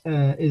that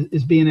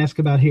is being asked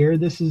about here,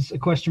 this is a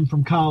question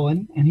from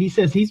Colin, and he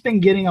says he's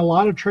been getting a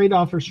lot of trade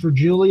offers for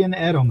Julian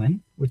Edelman,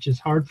 which is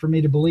hard for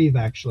me to believe,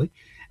 actually,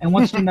 and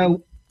wants to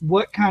know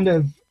what kind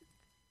of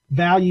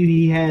value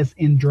he has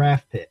in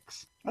draft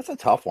picks. That's a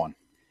tough one.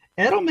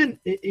 Edelman,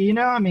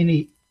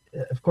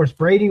 of course,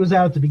 Brady was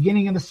out at the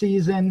beginning of the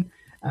season.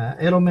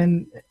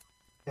 Edelman,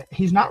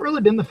 he's not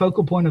really been the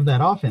focal point of that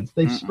offense.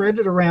 They've spread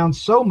it around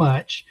so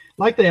much,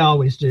 like they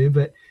always do,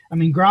 but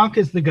Gronk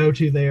is the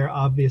go-to there,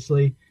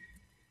 obviously.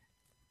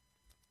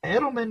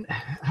 Edelman,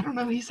 I don't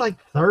know. He's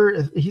like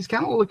third. He's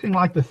kind of looking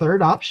like the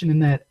third option in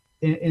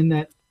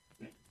that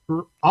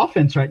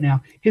offense right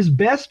now. His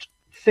best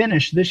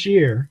finish this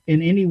year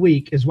in any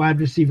week is wide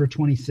receiver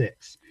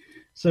 26.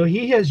 So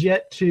he's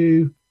yet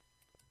to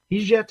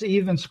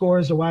even score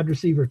as a wide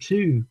receiver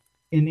 2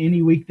 in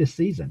any week this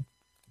season.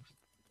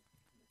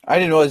 I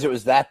didn't realize it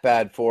was that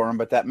bad for him,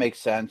 but that makes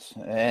sense.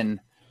 And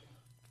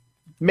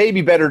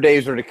maybe better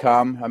days are to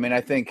come.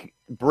 I think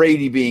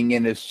Brady being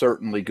in is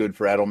certainly good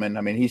for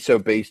Edelman. He's so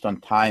based on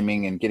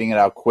timing and getting it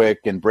out quick,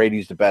 and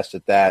Brady's the best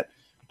at that.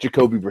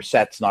 Jacoby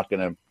Brissett's not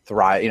going to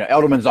thrive.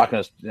 Edelman's not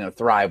going to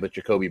thrive with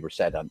Jacoby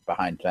Brissett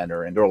behind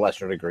center, and to a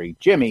lesser degree,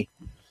 Jimmy.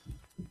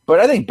 But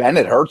I think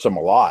Bennett hurts him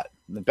a lot.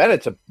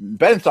 Bennett's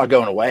not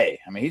going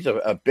away. He's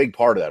a big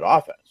part of that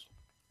offense.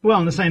 Well,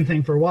 and the same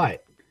thing for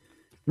White.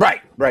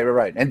 Right.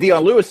 And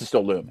Dion Lewis is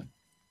still looming.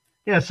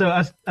 Yeah, so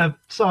I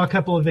saw a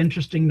couple of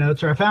interesting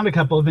notes, or I found a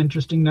couple of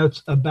interesting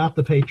notes about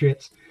the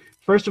Patriots.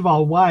 First of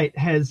all, White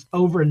has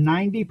over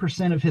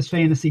 90% of his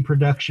fantasy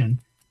production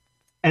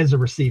as a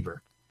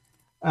receiver.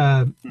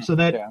 So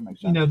that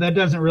that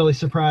doesn't really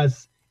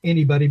surprise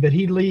anybody, but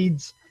he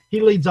leads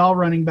all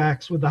running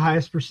backs with the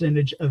highest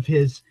percentage of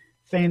his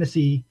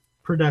fantasy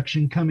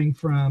production coming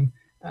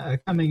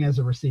as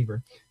a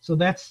receiver. So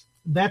that's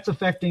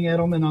affecting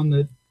Edelman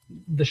on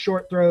the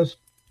short throws.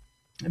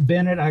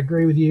 Bennett, I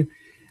agree with you.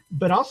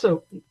 But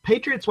also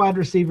Patriots wide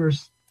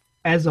receivers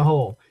as a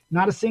whole.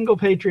 Not a single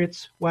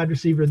Patriots wide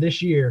receiver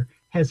this year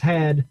has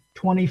had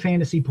 20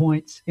 fantasy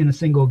points in a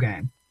single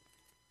game.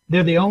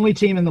 They're the only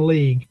team in the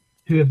league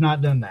who have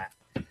not done that.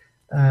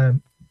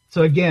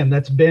 So again,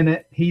 that's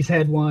Bennett. He's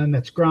had one.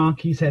 That's Gronk.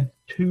 He's had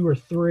 2 or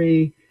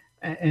 3.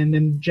 And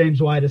then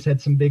James White has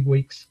had some big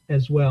weeks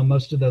as well,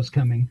 most of those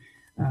coming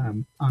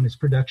on his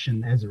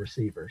production as a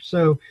receiver.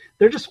 So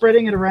they're just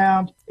spreading it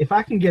around. If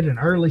I can get an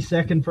early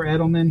second for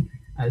Edelman,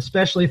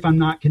 especially if I'm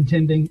not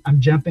contending,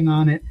 I'm jumping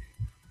on it.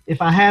 If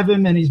I have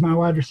him and he's my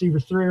wide receiver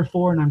 3 or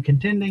 4 and I'm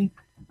contending,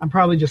 I'm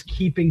probably just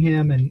keeping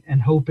him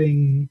and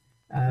hoping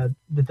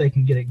that they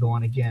can get it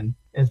going again,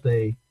 as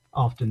they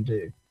often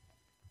do.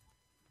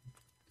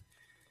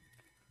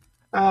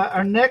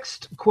 Our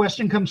next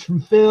question comes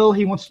from Phil.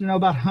 He wants to know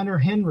about Hunter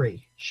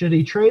Henry. Should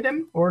he trade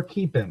him or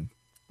keep him?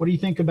 What do you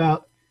think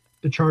about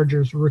the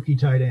Chargers rookie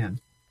tight end?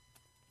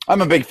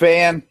 I'm a big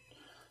fan.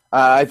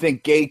 I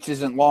think Gates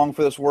isn't long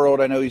for this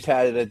world. I know he's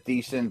had a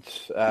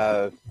decent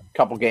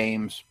couple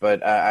games,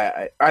 but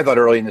I thought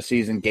early in the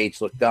season Gates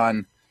looked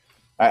done.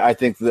 I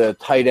think the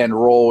tight end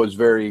role is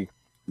very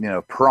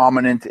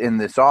prominent in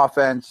this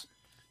offense.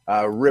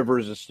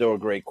 Rivers is still a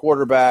great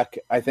quarterback.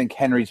 I think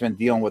Henry's been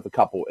dealing with a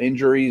couple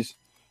injuries.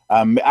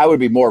 I would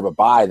be more of a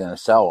buy than a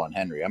sell on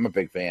Henry. I'm a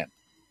big fan.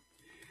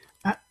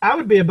 I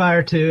would be a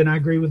buyer too, and I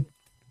agree with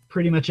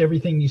pretty much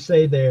everything you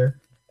say there.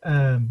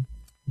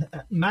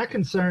 My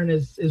concern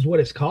is what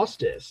his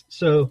cost is.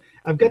 So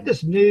I've got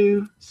this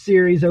new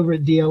series over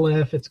at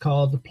DLF. It's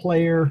called the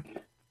Player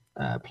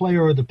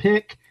or the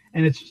Pick,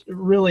 and it's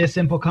really a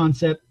simple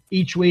concept.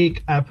 Each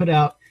week I put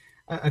out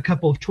a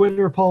couple of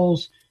Twitter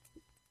polls.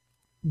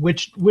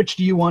 Which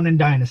do you want in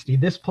Dynasty,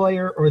 this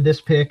player or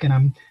this pick? And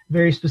I'm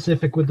very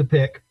specific with the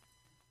pick.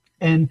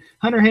 And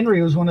Hunter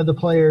Henry was one of the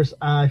players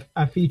I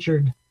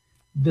featured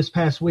this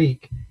past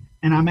week,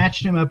 and I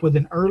matched him up with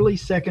an early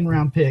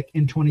second-round pick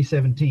in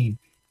 2017,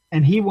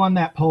 and he won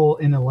that poll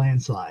in a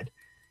landslide.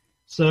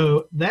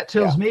 So that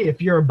tells me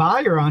if you're a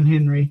buyer on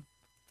Henry,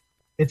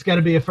 it's got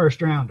to be a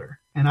first-rounder.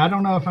 And I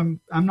don't know if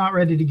I'm not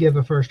ready to give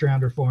a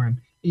first-rounder for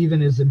him,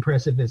 even as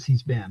impressive as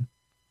he's been.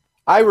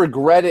 I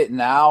regret it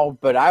now,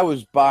 but I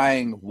was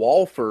buying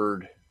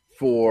Walford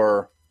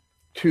for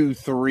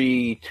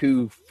 2.3,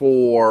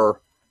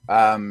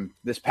 2.4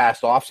 this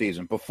past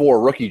offseason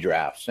before rookie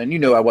drafts.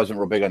 And I wasn't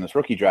real big on this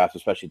rookie draft,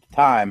 especially at the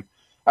time.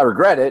 I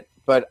regret it,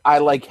 but I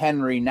like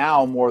Henry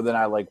now more than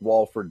I like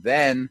Walford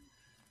then.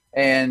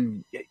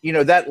 And,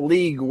 that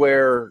league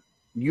where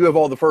you have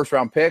all the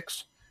first-round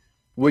picks,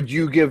 would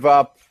you give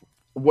up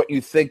what you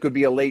think would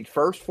be a late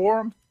first for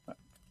him?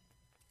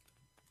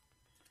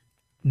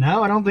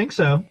 No, I don't think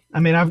so. I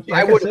mean, I didn't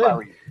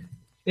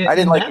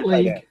like that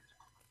league.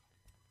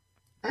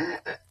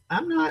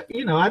 I'm not,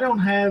 I don't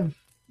have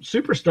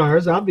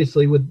superstars,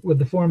 obviously, with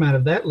the format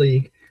of that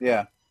league.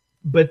 Yeah.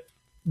 But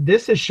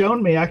this has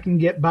shown me I can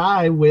get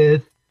by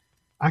with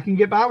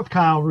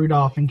Kyle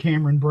Rudolph and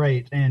Cameron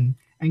Brate and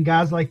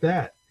guys like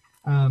that.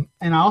 And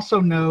I also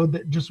know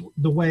that just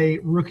the way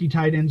rookie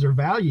tight ends are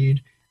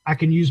valued, I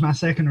can use my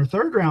second or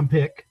third round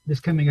pick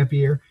this coming up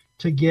year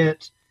to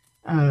get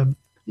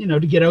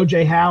to get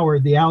O.J.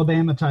 Howard, the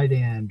Alabama tight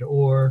end,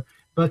 or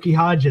Bucky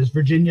Hodges,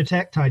 Virginia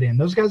Tech tight end.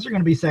 Those guys are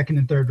going to be second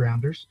and third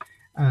rounders.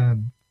 I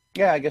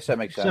guess that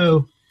makes sense.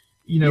 So,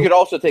 you could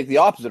also take the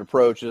opposite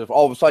approach. If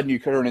all of a sudden you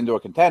turn into a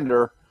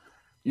contender,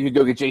 you could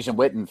go get Jason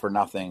Witten for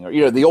nothing,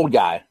 or the old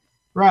guy.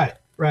 Right.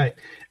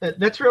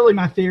 That's really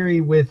my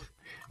theory with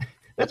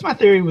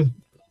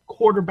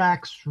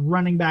quarterbacks,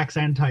 running backs,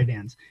 and tight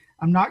ends.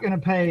 I'm not going to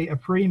pay a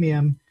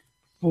premium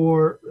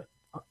for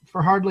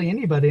hardly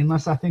anybody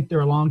unless I think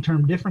they're a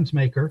long-term difference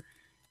maker.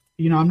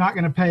 I'm not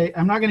going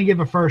to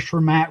give a first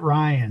for Matt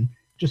Ryan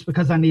just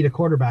because I need a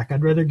quarterback.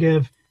 I'd rather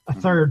give a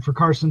third for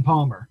Carson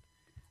Palmer.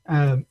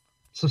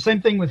 So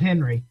same thing with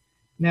Henry.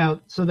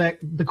 Now, so that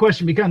the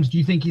question becomes, do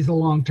you think he's a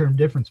long-term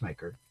difference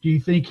maker? Do you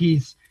think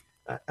he's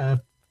a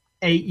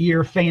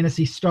 8-year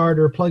fantasy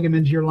starter, plug him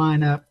into your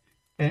lineup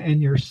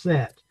and you're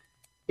set?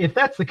 If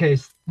that's the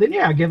case, then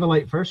I give a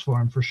late first for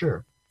him for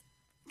sure.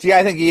 See,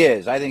 I think he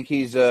is. I think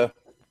he's a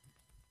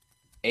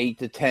 8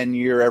 to 10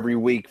 year every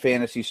week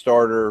fantasy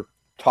starter,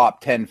 top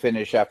 10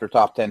 finish after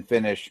top 10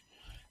 finish.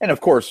 And of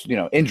course,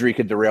 injury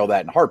could derail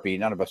that in a heartbeat.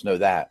 None of us know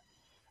that.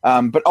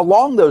 But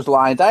along those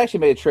lines, I actually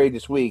made a trade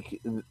this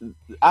week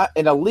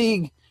in a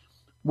league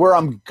where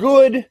I'm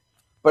good,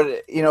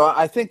 but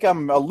I think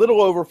I'm a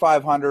little over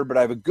 500, but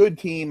I have a good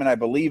team and I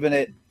believe in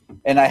it.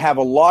 And I have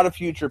a lot of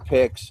future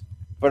picks,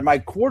 but my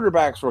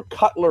quarterbacks were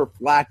Cutler,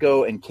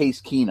 Flacco, and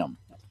Case Keenum.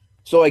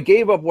 So I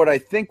gave up what I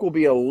think will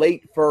be a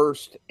late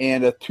first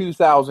and a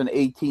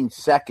 2018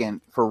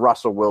 second for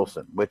Russell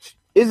Wilson, which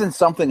isn't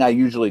something I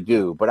usually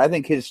do, but I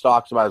think his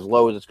stock's about as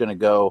low as it's going to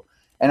go.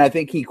 And I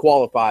think he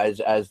qualifies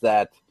as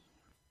that,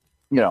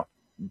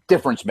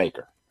 difference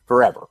maker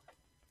forever.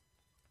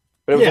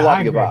 But it was a lot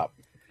to give up.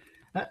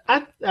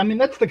 I mean,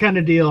 that's the kind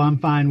of deal I'm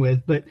fine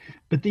with. But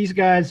these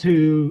guys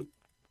who,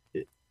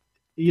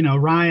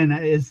 Ryan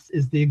is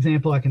the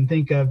example I can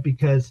think of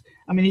because,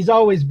 he's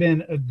always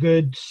been a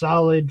good,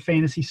 solid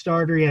fantasy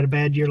starter. He had a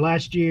bad year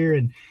last year,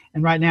 and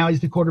right now he's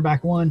the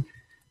quarterback one.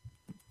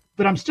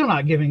 But I'm still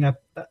not giving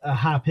up a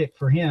high pick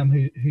for him,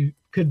 who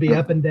could be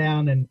up and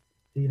down, and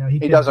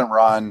he doesn't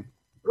run.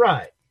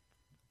 Right.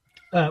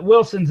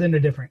 Wilson's in a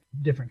different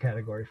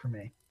category for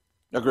me.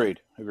 Agreed.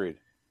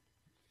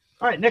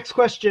 All right, next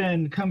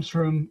question comes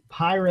from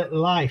Pirate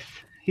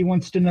Life. He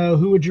wants to know,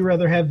 who would you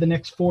rather have the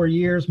next 4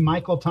 years,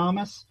 Michael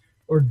Thomas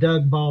or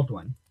Doug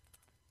Baldwin?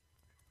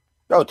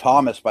 Oh,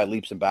 Thomas by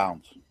leaps and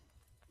bounds.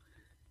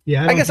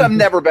 Yeah, I guess I've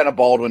never been a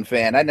Baldwin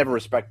fan. I never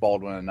respect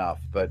Baldwin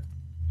enough, but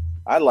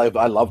I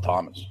love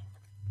Thomas.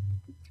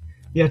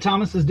 Yeah,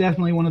 Thomas is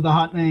definitely one of the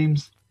hot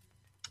names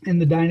in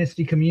the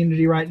Dynasty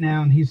community right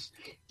now, and he's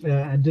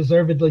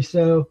deservedly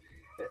so.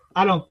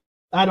 I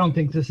don't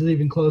think this is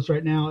even close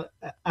right now.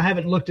 I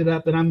haven't looked it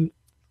up, but I'm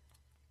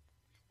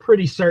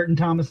pretty certain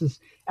Thomas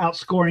is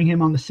outscoring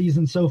him on the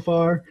season so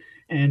far.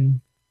 And,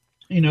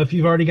 if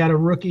you've already got a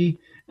rookie,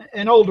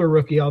 an older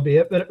rookie,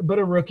 albeit, but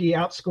a rookie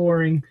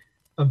outscoring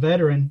a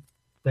veteran,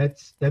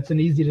 that's an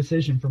easy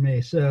decision for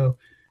me. So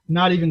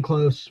not even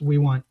close. We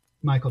want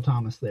Michael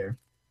Thomas there.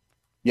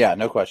 Yeah,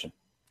 no question.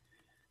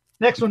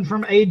 Next one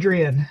from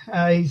Adrian.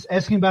 He's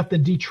asking about the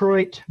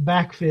Detroit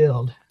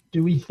backfield.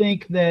 Do we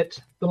think that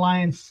the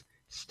Lions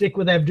stick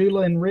with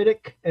Abdullah and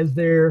Riddick as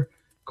their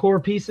core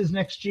pieces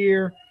next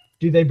year?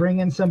 Do they bring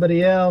in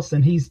somebody else?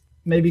 And he's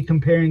maybe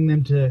comparing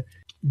them to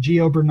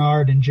Gio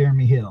Bernard and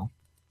Jeremy Hill.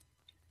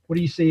 What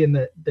do you see in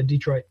the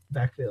Detroit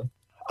backfield?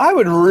 I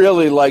would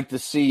really like to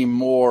see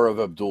more of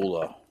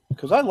Abdullah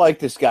because I like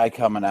this guy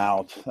coming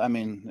out. I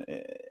mean,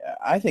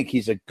 I think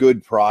he's a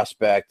good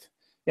prospect.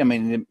 I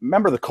mean,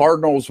 remember the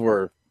Cardinals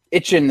were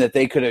itching that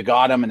they could have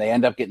got him, and they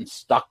end up getting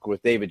stuck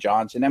with David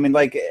Johnson. I mean,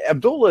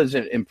 Abdullah is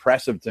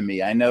impressive to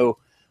me. I know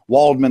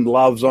Waldman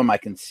loves him. I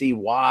can see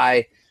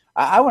why.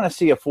 I want to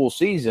see a full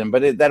season,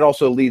 but that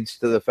also leads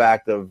to the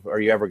fact of, are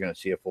you ever going to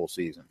see a full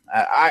season?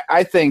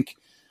 I think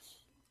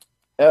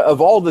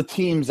of all the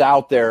teams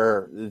out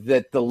there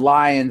that the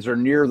Lions are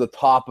near the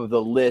top of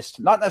the list,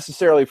 not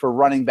necessarily for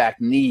running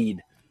back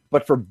need,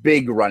 but for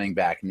big running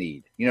back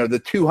need. The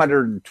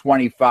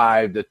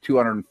 225 to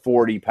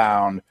 240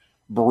 pound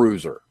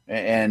bruiser.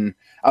 And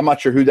I'm not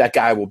sure who that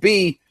guy will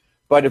be,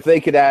 but if they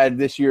could add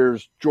this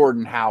year's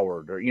Jordan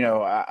Howard, or,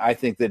 I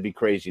think they'd be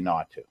crazy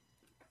not to.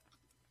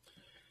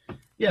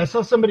 Yeah, I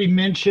saw somebody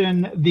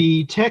mention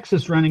the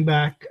Texas running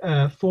back,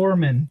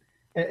 Foreman,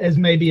 as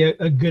maybe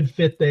a good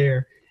fit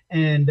there.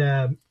 And,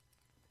 that's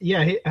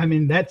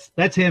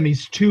him.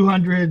 He's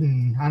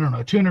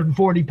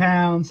 240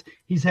 pounds.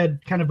 He's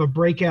had kind of a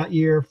breakout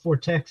year for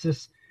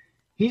Texas.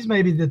 He's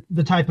maybe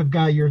the type of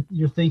guy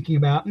you're thinking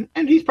about.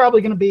 And he's probably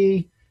going to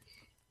be,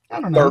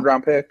 third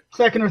round pick,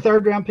 second or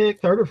third round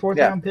pick, third or fourth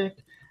round pick.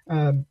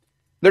 They're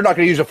not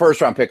going to use a first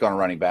round pick on a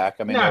running back.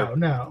 I mean,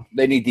 no.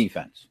 They need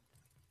defense.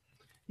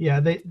 Yeah,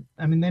 they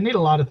need a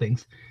lot of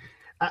things.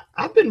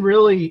 I've been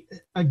really,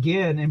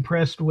 again,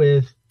 impressed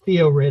with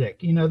Theo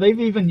Riddick. They've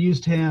even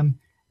used him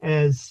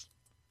as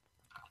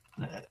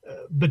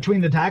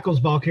between the tackles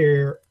ball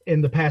carrier in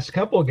the past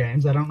couple of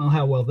games. I don't know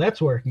how well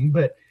that's working,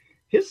 but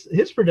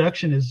his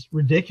production is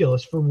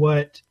ridiculous for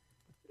what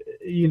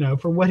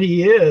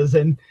he is,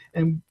 and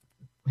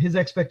his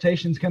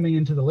expectations coming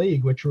into the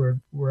league, which were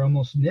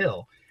almost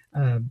nil.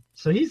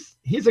 So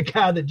he's a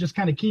guy that just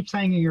kind of keeps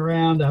hanging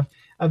around.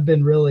 I've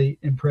been really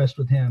impressed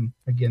with him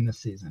again this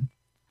season.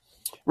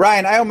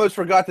 Ryan, I almost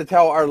forgot to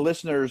tell our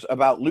listeners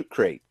about Loot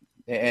Crate,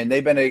 and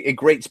they've been a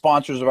great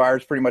sponsors of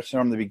ours pretty much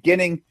from the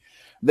beginning.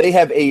 They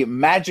have a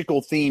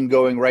magical theme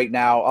going right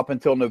now up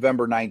until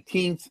November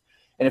 19th.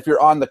 And if you're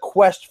on the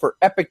quest for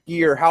epic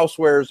gear,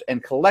 housewares,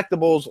 and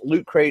collectibles,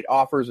 Loot Crate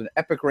offers an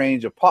epic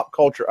range of pop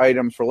culture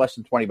items for less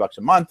than $20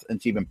 a month. And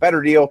it's an even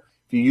better deal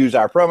if you use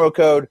our promo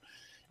code.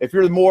 If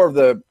you're more of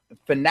the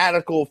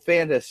fanatical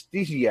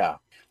fantasia,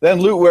 then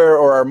Lootwear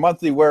or our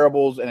monthly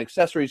wearables and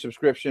accessory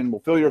subscription will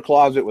fill your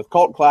closet with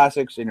cult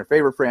classics and your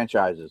favorite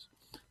franchises.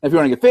 And if you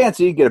want to get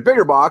fancy, get a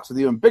bigger box with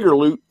even bigger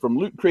loot from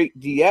Loot Crate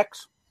DX.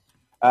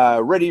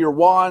 Ready your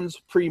wands,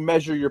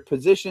 pre-measure your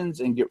positions,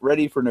 and get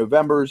ready for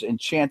November's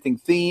enchanting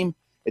theme.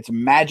 It's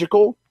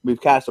magical.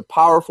 We've cast a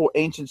powerful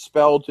ancient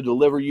spell to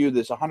deliver you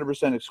this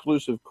 100%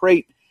 exclusive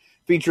crate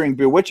featuring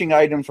bewitching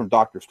items from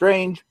Doctor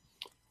Strange,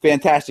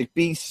 fantastic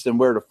beasts and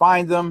where to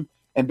find them,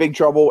 and Big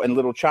Trouble and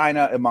Little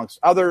China, amongst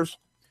others.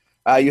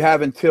 You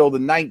have until the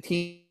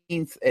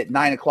 19th at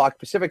 9 o'clock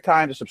Pacific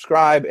time to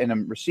subscribe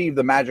and receive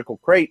the magical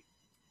crate.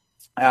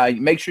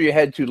 Make sure you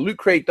head to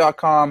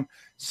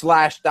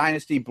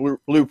lootcrate.com/Dynasty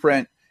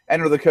Blueprint.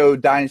 Enter the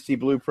code Dynasty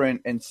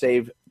Blueprint and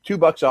save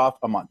 $2 off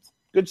a month.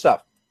 Good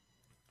stuff.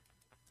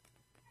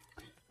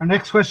 Our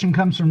next question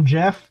comes from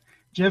Jeff.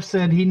 Jeff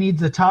said he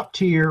needs a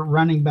top-tier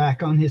running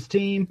back on his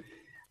team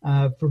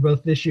for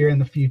both this year and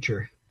the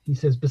future. He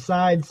says,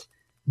 besides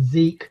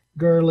Zeke,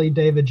 Gurley,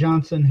 David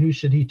Johnson, who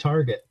should he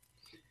target?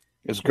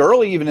 Is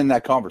Gurley even in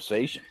that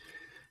conversation?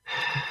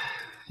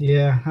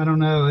 Yeah, I don't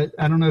know.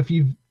 I don't know if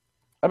you've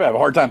I have a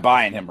hard time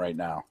buying him right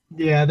now.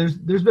 Yeah, there's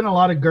been a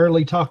lot of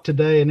Gurley talk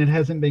today, and it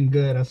hasn't been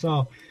good. I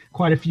saw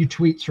quite a few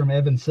tweets from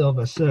Evan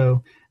Silva.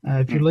 So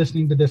if you're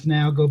listening to this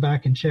now, go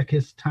back and check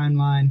his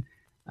timeline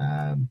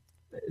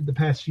the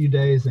past few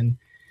days. And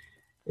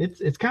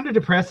it's kind of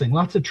depressing.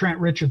 Lots of Trent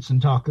Richardson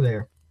talk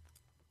there.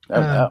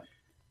 Yeah.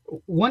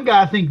 One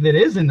guy I think that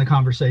is in the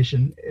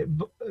conversation,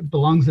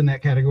 belongs in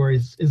that category,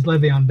 is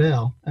Le'Veon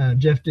Bell.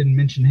 Jeff didn't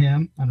mention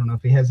him. I don't know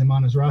if he has him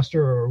on his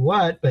roster or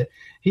what, but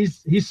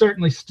he's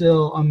certainly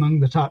still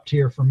among the top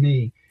tier for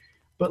me.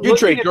 But you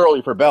trade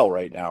Gurley for Bell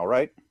right now,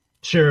 right?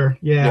 Sure.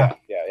 Yeah,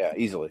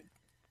 easily.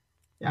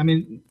 I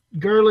mean,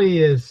 Gurley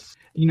is,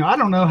 I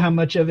don't know how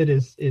much of it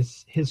is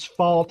his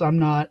fault. I'm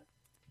not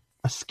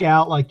a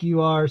scout like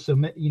you are, so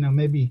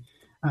maybe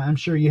I'm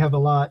sure you have a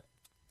lot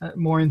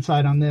more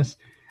insight on this.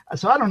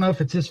 So I don't know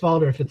if it's his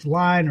fault or if it's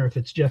line or if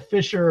it's Jeff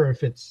Fisher or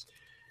if it's,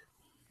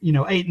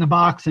 8 in the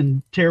box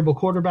and terrible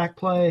quarterback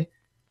play.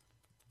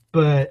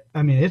 But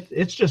I mean,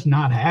 it's just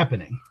not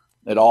happening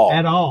at all.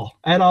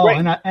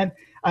 Right. And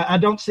I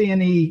don't see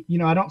any,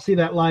 I don't see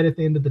that light at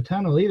the end of the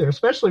tunnel either,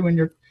 especially when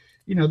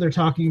they're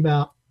talking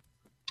about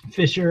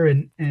Fisher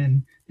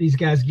and these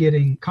guys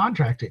getting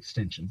contract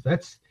extensions.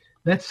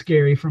 That's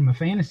scary from a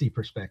fantasy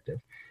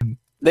perspective.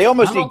 They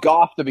almost need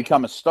Goff to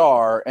become a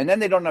star, and then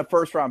they don't have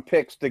first-round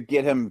picks to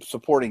get him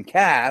supporting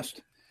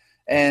cast,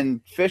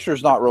 and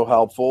Fisher's not real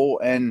helpful.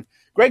 And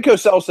Greg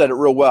Cosell said it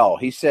real well.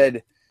 He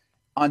said,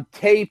 on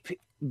tape,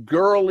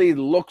 Gurley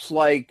looks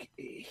like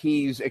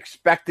he's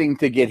expecting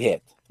to get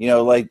hit,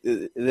 like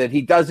that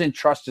he doesn't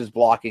trust his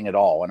blocking at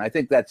all, and I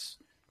think that's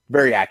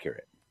very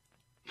accurate.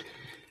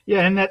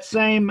 Yeah, and that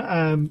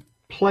same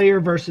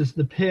player versus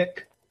the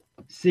pick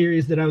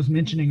series that I was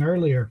mentioning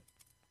earlier,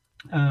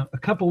 a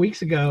couple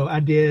weeks ago,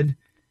 I did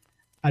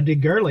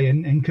Gurley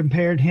and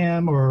compared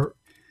him, or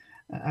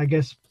I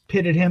guess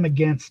pitted him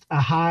against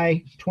a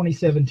high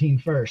 2017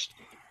 first,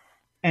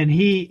 and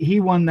he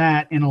won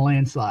that in a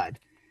landslide.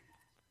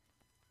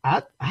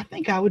 I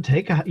think I would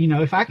take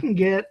if I can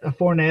get a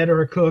Fournette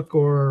or a Cook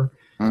or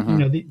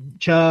the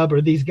Chubb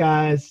or these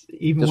guys,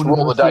 even just one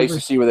roll of the receivers,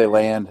 dice to see where they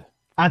land.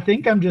 I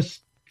think I'm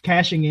just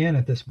cashing in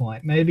at this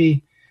point.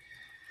 Maybe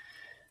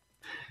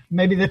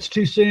that's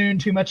too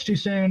much too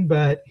soon,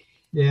 but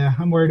yeah,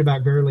 I'm worried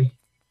about Gurley.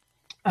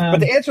 But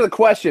to answer the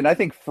question, I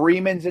think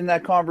Freeman's in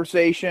that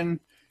conversation.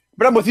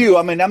 But I'm with you.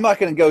 I mean, I'm not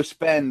going to go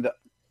spend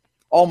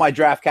all my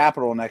draft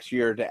capital next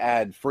year to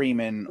add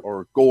Freeman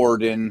or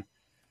Gordon.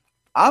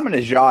 I'm an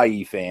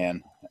Ajayi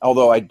fan,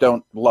 although I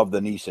don't love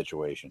the knee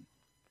situation.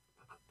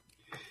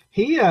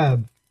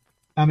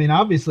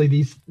 Obviously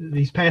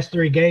these past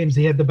 3 games,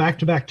 he had the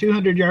back-to-back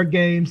 200-yard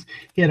games.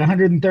 He had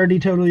 130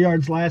 total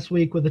yards last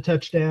week with a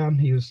touchdown.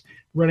 He was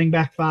running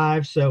back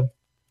 5. So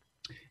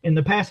in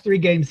the past 3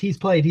 games he's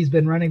played, he's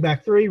been running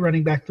back 3,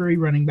 running back 3,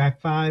 running back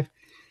 5.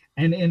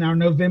 And in our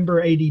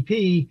November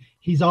ADP,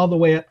 he's all the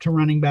way up to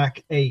running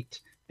back 8.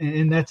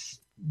 And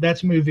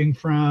that's moving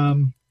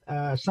from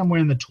somewhere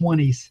in the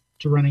 20s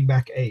to running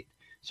back 8.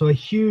 So a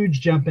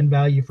huge jump in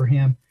value for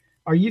him.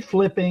 Are you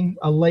flipping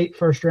a late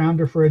first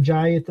rounder for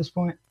Ajayi at this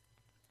point?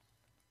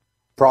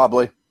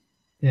 Probably.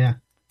 Yeah.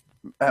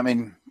 I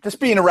mean, just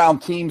being around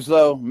teams,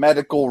 though,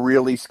 medical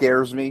really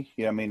scares me.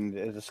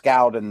 As a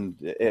scout,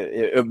 and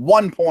at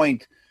one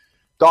point,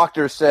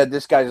 doctors said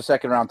this guy's a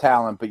second-round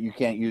talent, but you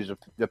can't use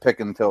the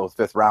pick until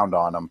the 5th round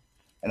on him.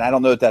 And I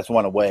don't know if that's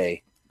one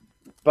away.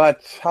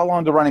 But how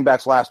long do running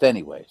backs last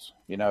anyways?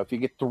 If you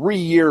get 3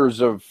 years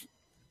of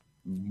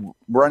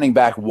running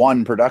back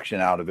 1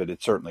 production out of it,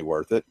 it's certainly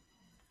worth it.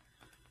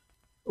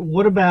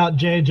 What about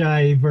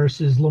J.J.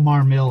 versus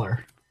Lamar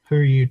Miller? Who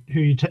are you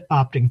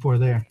opting for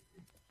there?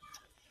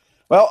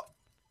 Well,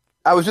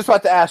 I was just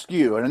about to ask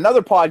you. In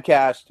another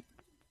podcast,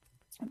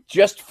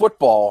 Just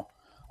Football,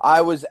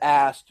 I was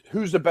asked,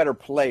 who's a better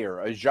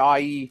player,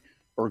 Ajayi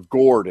or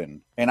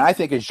Gordon? And I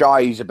think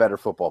Ajayi's a better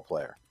football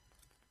player.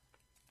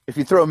 If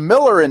you throw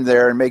Miller in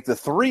there and make the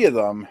 3 of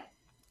them,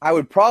 I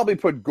would probably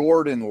put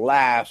Gordon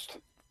last,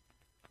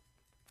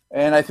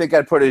 and I think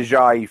I'd put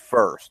Ajayi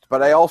first.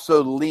 But I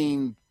also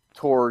lean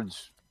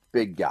towards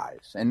big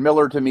guys. And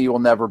Miller, to me, will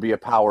never be a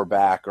power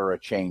back or a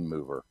chain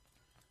mover.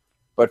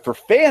 But for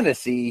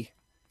fantasy,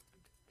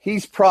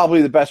 he's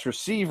probably the best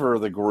receiver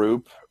of the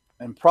group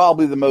and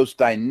probably the most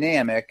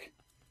dynamic.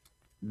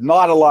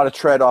 Not a lot of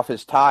tread off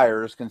his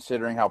tires,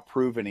 considering how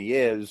proven he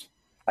is.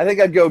 I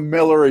think I'd go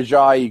Miller,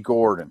 Ajayi,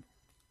 Gordon.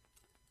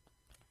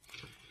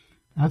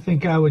 I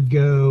think I would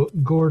go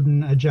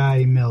Gordon,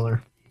 Ajayi,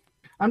 Miller.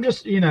 I'm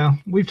just,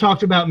 we've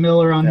talked about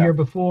Miller on here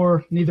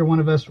before. Neither one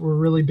of us were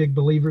really big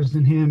believers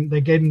in him. They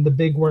gave him the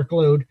big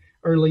workload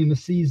early in the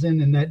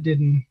season, and that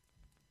didn't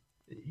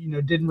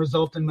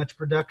result in much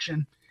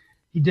production.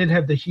 He did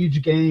have the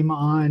huge game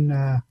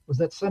on, was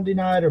that Sunday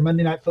night or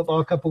Monday Night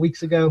Football a couple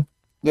weeks ago?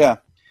 Yeah.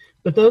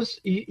 But those,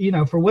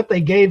 for what they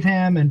gave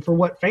him and for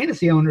what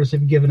fantasy owners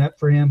have given up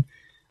for him,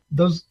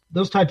 those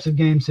types of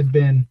games have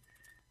been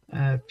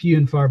few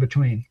and far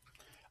between.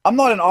 I'm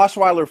not an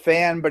Osweiler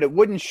fan, but it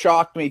wouldn't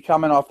shock me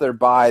coming off their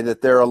bye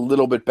that they're a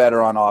little bit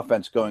better on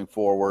offense going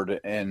forward,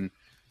 and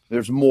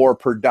there's more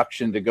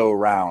production to go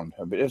around.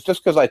 It's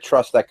just because I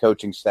trust that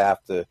coaching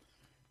staff to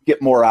get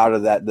more out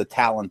of the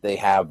talent they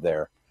have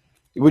there.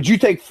 Would you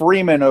take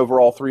Freeman over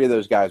all 3 of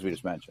those guys we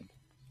just mentioned?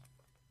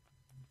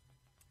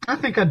 I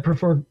think I'd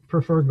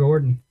prefer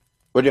Gordon.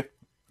 Would you?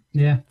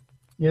 Yeah.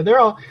 Yeah, they're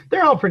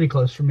all pretty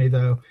close for me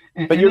though.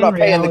 But you're not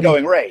paying the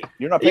going rate.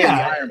 You're not paying the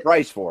Yeah. iron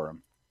price for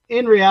them.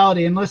 In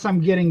reality, unless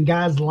I'm getting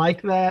guys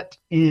like that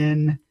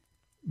in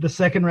the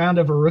second round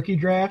of a rookie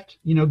draft,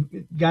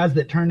 guys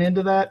that turn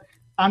into that,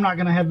 I'm not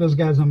going to have those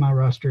guys on my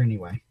roster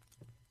anyway.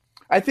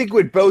 I think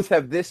we'd both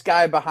have this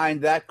guy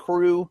behind that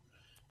crew.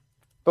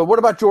 But what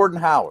about Jordan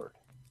Howard?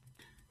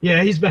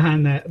 Yeah, he's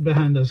behind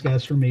those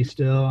guys for me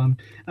still.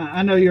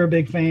 I know you're a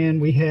big fan.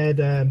 We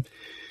had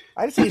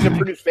I see he's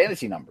produced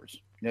fantasy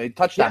numbers.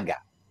 Touchdown guy.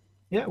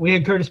 Yeah, we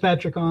had Curtis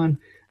Patrick on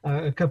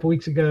a couple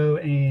weeks ago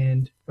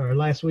or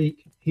last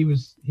week.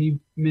 He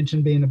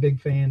mentioned being a big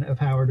fan of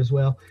Howard as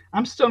well.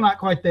 I'm still not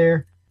quite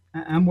there.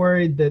 I'm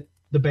worried that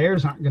the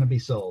Bears aren't going to be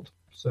sold.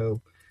 So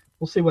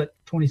we'll see what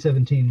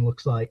 2017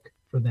 looks like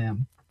for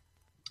them.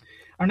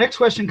 Our next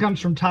question comes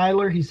from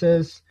Tyler. He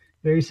says,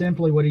 very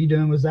simply, what are you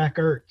doing with Zach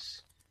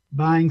Ertz?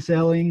 Buying,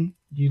 selling?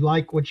 Do you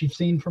like what you've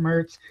seen from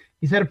Ertz?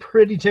 He's had a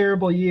pretty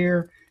terrible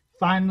year.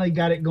 Finally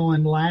got it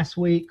going last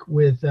week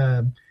with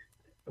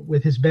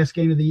his best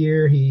game of the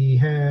year. He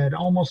had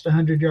almost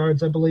 100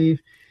 yards, I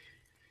believe.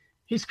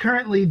 He's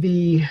currently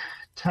the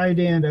tight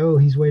end. Oh,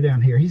 he's way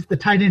down here. He's the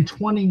tight end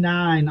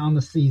 29 on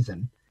the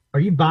season.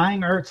 Are you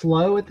buying Ertz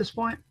low at this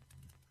point?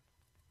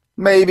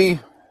 Maybe.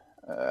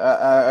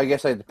 I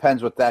guess it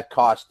depends what that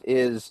cost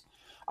is.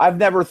 I've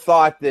never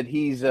thought that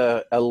he's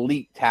a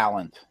elite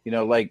talent.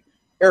 Like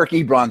Eric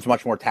Ebron's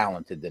much more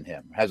talented than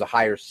him, has a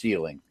higher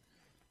ceiling.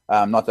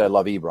 Not that I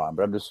love Ebron,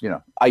 but I'm just,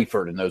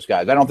 Eifert and those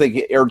guys. I don't think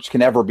Ertz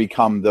can ever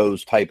become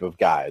those type of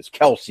guys.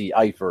 Kelsey,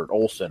 Eifert,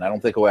 Olsen. I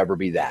don't think he'll ever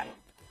be that.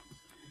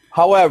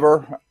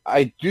 However,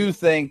 I do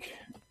think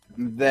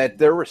that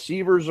their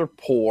receivers are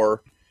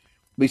poor.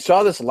 We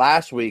saw this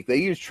last week. They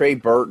used Trey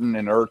Burton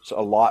and Ertz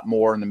a lot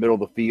more in the middle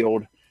of the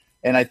field.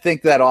 And I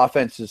think that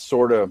offense is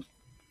sort of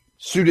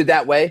suited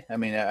that way. I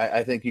mean,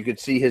 I think you could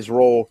see his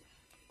role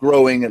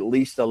growing at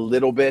least a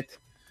little bit.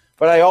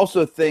 But I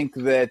also think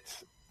that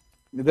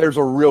there's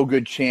a real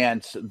good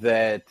chance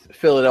that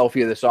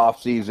Philadelphia this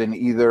offseason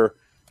either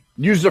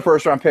uses a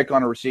first-round pick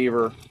on a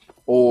receiver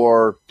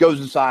or goes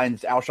and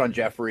signs Alshon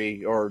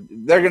Jeffrey, or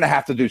they're going to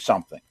have to do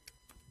something.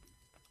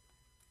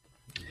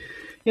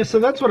 Yeah, so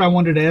that's what I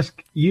wanted to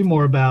ask you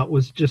more about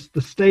was just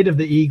the state of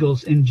the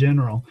Eagles in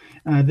general.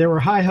 There were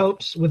high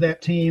hopes with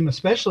that team,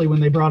 especially when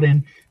they brought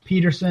in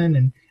Peterson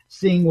and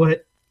seeing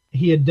what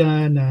he had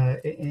done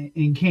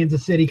in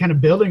Kansas City, kind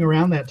of building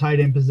around that tight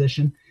end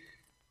position.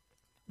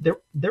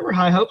 There were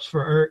high hopes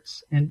for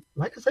Ertz, and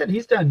like I said,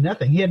 he's done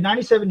nothing. He had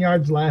 97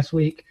 yards last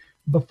week.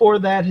 Before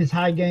that, his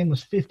high game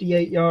was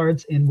 58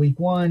 yards in week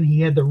 1.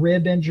 He had the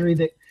rib injury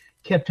that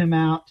kept him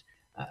out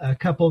a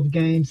couple of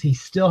games. He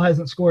still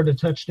hasn't scored a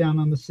touchdown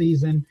on the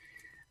season.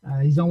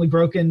 He's only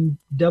broken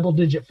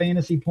double-digit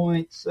fantasy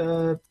points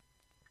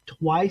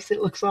twice,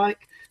 it looks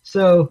like.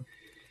 So,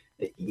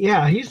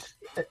 yeah, he's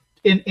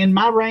in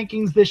my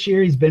rankings this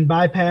year, he's been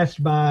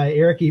bypassed by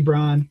Eric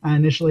Ebron. I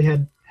initially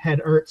had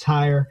Ertz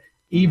higher.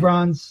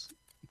 Ebron's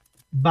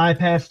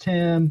bypassed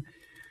him.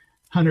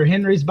 Hunter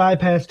Henry's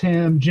bypassed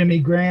him. Jimmy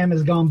Graham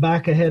has gone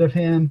back ahead of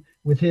him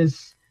with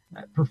his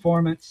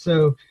performance.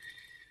 So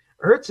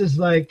Ertz is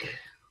like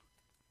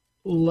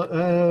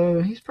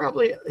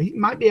he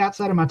might be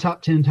outside of my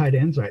top 10 tight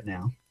ends right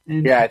now.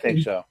 And yeah, I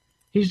think so.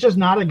 He's just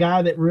not a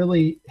guy that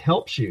really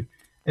helps you.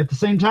 At the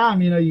same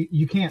time,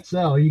 you can't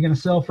sell. Are you going to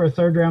sell for a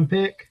third-round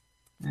pick?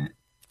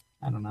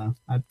 I don't know.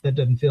 That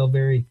doesn't feel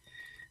very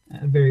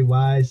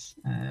wise.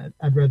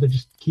 I'd rather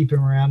just keep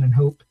him around and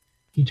hope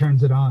he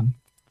turns it on.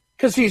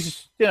 Because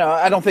he's,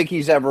 I don't think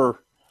he's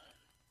ever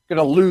going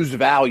to lose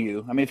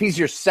value. I mean, if he's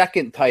your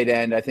second tight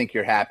end, I think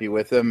you're happy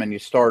with him, and you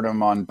start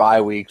him on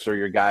bye weeks or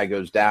your guy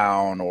goes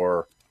down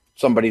or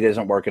somebody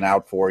isn't working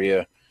out for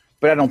you.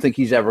 But I don't think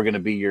he's ever going to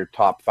be your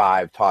top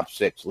 5, top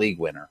 6 league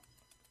winner.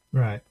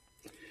 Right.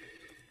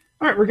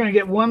 All right, we're going to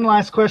get one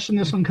last question.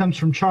 This one comes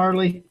from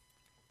Charlie,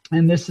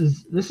 and this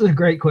is a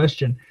great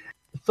question.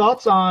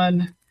 Thoughts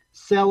on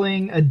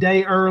selling a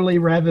day early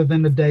rather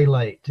than a day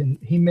late? And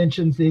he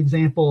mentions the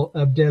example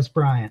of Des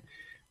Bryant.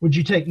 Would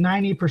you take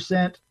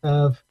 90%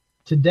 of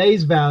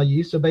today's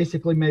value, so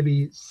basically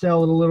maybe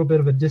sell at a little bit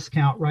of a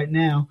discount right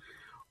now,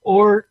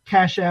 or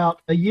cash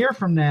out a year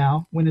from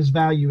now when his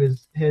value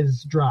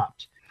has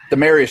dropped?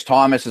 Demaryius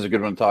Thomas is a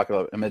good one to talk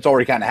about. I mean, it's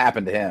already kind of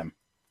happened to him.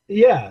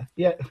 Yeah.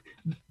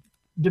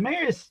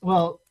 Demaryius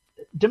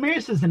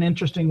is an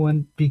interesting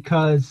one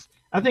because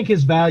I think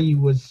his value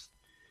was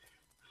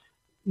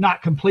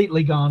not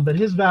completely gone, but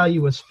his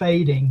value was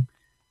fading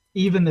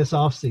even this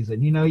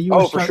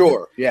offseason. For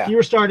sure. Yeah. You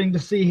were starting to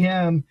see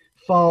him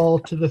fall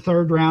to the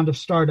third round of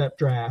startup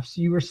drafts.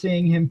 You were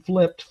seeing him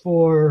flipped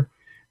for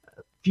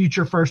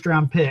future first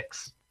round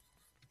picks,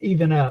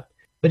 even up.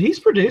 But he's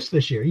produced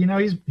this year.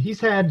 He's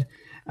had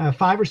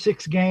 5 or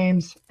 6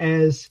 games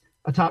as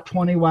a top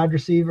 20 wide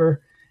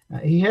receiver.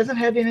 He hasn't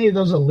had any of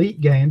those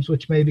elite games,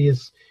 which maybe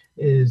is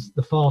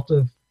the fault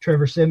of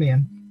Trevor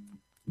Siemian.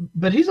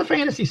 But he's a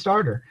fantasy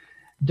starter.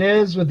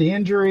 Dez with the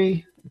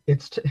injury,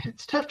 it's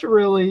tough to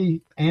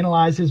really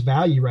analyze his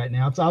value right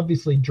now. It's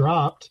obviously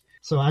dropped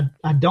So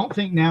I don't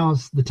think now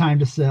is the time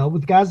to sell.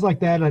 With guys like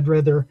that, I'd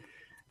rather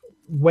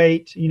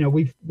wait.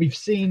 We've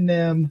seen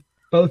them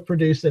both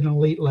produce at an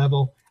elite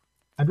level.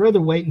 I'd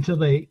rather wait until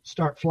they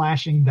start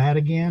flashing that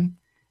again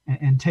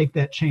and take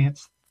that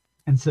chance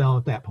and sell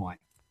at that point.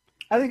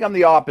 I think I'm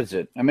the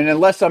opposite. I mean,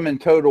 unless I'm in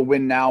total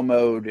win now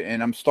mode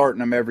and I'm starting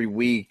them every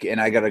week and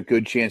I got a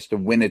good chance to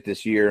win it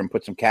this year and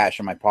put some cash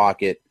in my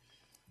pocket,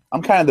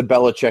 I'm kind of the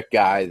Belichick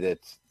guy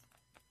that's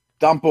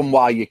dump them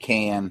while you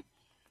can.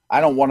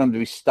 I don't want them to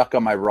be stuck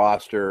on my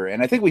roster.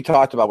 And I think we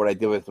talked about what I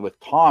did with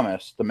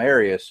Thomas,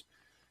 Demaryius,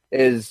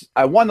 is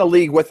I won the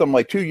league with him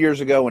like 2 years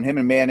ago when him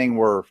and Manning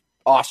were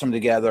awesome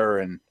together.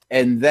 And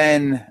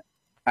then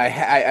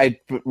I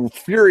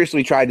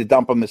furiously tried to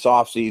dump him this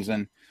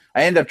offseason.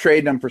 I ended up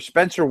trading him for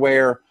Spencer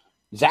Ware,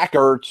 Zach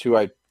Ertz, who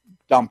I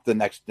dumped the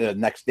next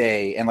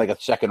day, and like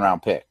a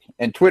second-round pick.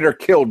 And Twitter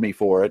killed me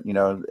for it,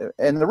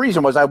 And the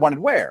reason was I wanted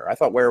Ware. I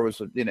thought Ware was,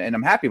 and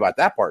I'm happy about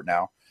that part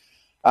now.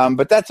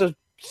 But that's a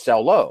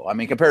sell low. I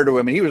mean, compared to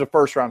him, he was a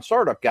first-round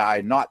startup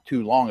guy not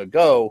too long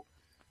ago.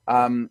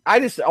 I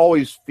just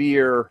always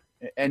fear,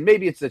 and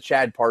maybe it's the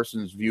Chad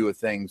Parsons view of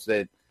things,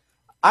 that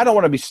I don't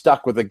want to be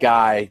stuck with a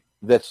guy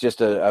that's just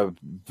a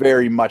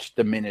very much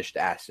diminished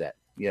asset.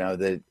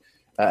 That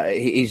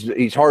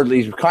he's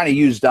kind of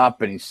used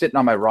up and he's sitting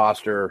on my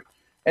roster.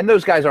 And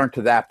those guys aren't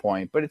to that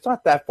point, but it's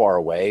not that far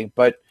away.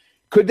 But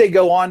could they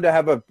go on to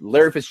have a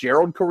Larry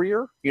Fitzgerald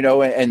career,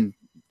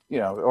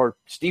 or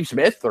Steve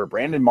Smith or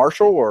Brandon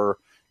Marshall, or,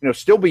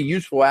 still be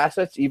useful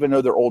assets, even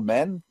though they're old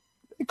men?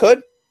 It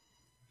could.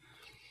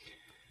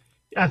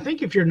 I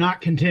think if you're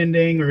not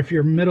contending or if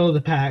you're middle of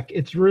the pack,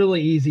 it's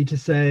really easy to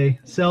say,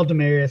 sell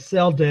Demaryius,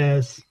 sell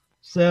Dez,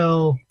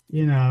 sell,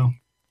 I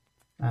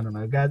don't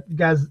know,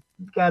 guys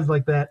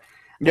like that.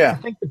 Yeah. I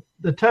think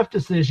the tough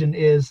decision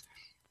is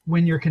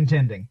when you're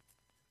contending.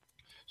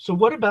 So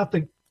what about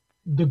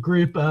the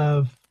group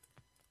of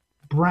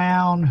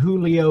Brown,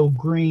 Julio,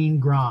 Green,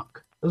 Gronk?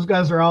 Those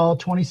guys are all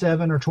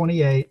 27 or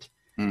 28.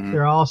 Mm-hmm.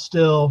 They're all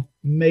still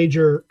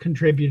major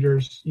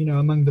contributors,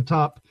 among the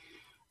top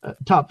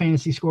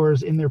fantasy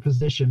scorers in their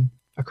position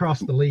across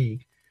the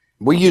league.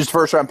 We used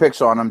first-round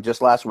picks on them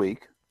just last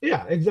week.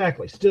 Yeah,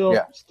 exactly.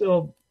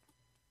 Still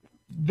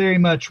very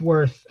much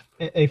worth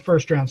a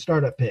first-round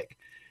startup pick.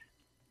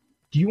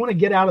 Do you want to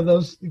get out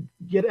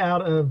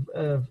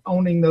of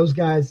owning those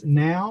guys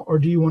now, or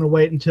do you want to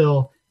wait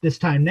until this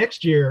time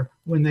next year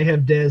when they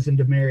have Dez and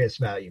Demaryius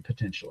value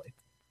potentially?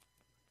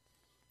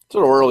 It's a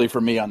little early for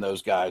me on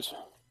those guys.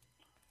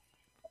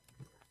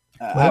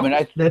 That's what we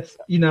were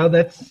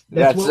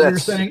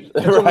saying.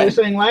 That's right. What we were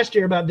saying last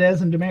year about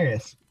Dez and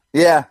Demaryius.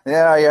 Yeah,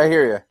 I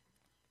hear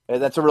you.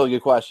 That's a really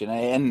good question,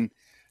 and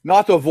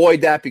not to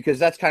avoid that because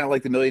that's kind of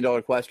like the $1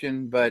 million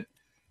question, but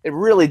it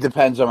really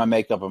depends on my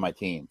makeup of my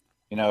team.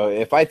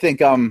 If I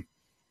think I'm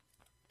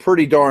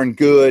pretty darn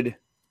good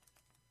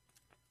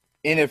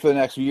in it for the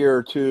next year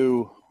or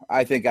two,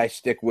 I think I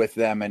stick with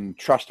them and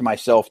trust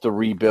myself to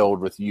rebuild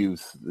with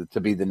youth to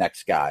be the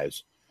next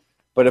guys.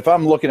 But if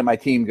I'm looking at my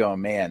team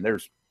going, man,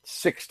 there's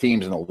 6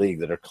 teams in the league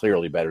that are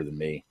clearly better than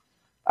me,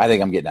 I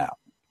think I'm getting out.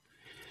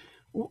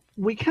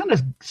 We kind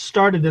of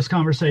started this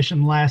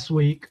conversation last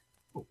week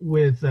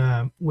with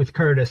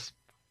Curtis.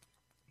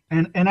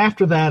 And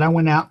after that, I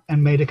went out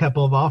and made a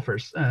couple of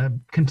offers.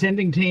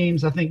 Contending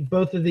teams, I think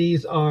both of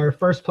these are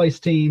first-place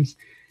teams.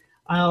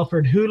 I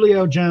offered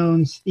Julio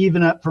Jones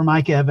even up for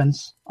Mike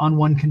Evans on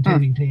one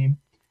contending team,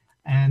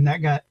 and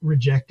that got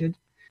rejected.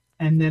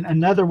 And then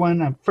another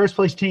one, a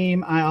first-place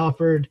team, I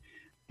offered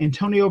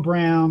Antonio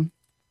Brown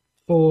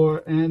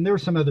and there were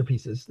some other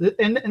pieces.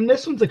 And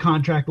this one's a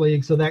contract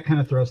league, so that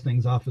kind of throws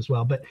things off as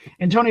well. But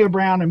Antonio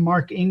Brown and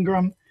Mark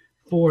Ingram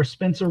for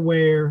Spencer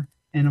Ware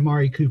and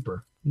Amari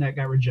Cooper. And that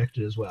got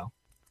rejected as well.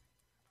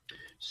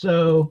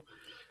 So,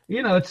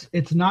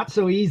 it's not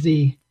so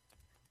easy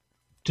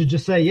to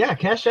just say, yeah,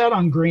 cash out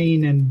on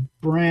Green and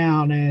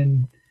Brown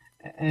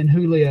and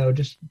Julio.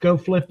 Just go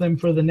flip them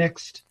for the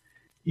next,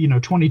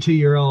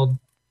 22-year-old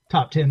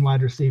top 10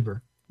 wide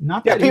receiver.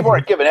 Not that people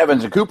aren't giving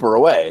Evans and Cooper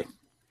away.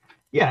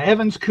 Yeah,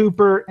 Evans,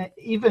 Cooper,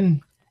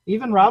 even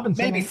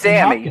Robinson. Maybe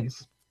Sammy.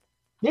 Hopkins.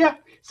 Yeah,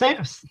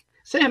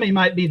 Sammy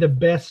might be the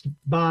best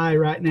buy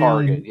right now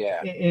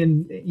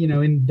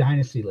in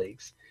dynasty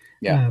leagues.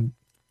 Yeah,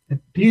 you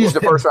used a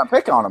first-round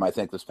pick on him, I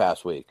think, this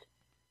past week.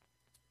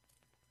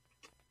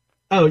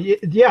 Oh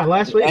yeah,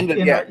 last week. And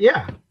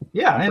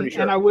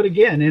I would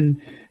again.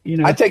 And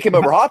I'd take him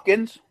over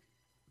Hopkins.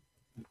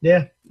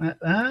 Yeah,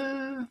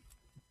 that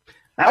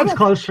was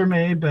close for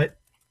me, but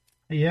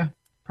yeah,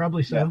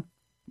 probably so. Yeah,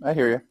 I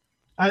hear you.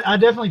 I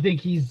definitely think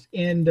he's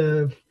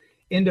into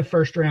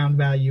first round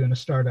value in a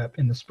startup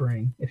in the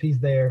spring. If he's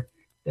there,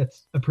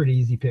 that's a pretty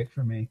easy pick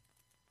for me.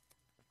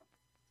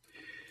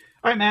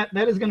 All right, Matt,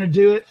 that is going to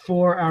do it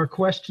for our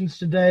questions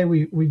today.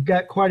 We've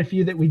got quite a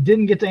few that we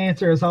didn't get to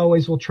answer. As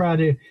always, we'll try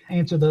to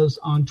answer those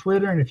on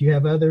Twitter. And if you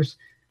have others,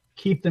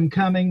 keep them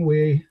coming.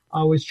 We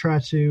always try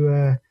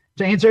to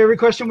answer every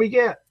question we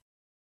get.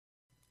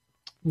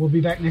 We'll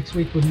be back next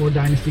week with more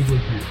Dynasty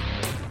Blueprint.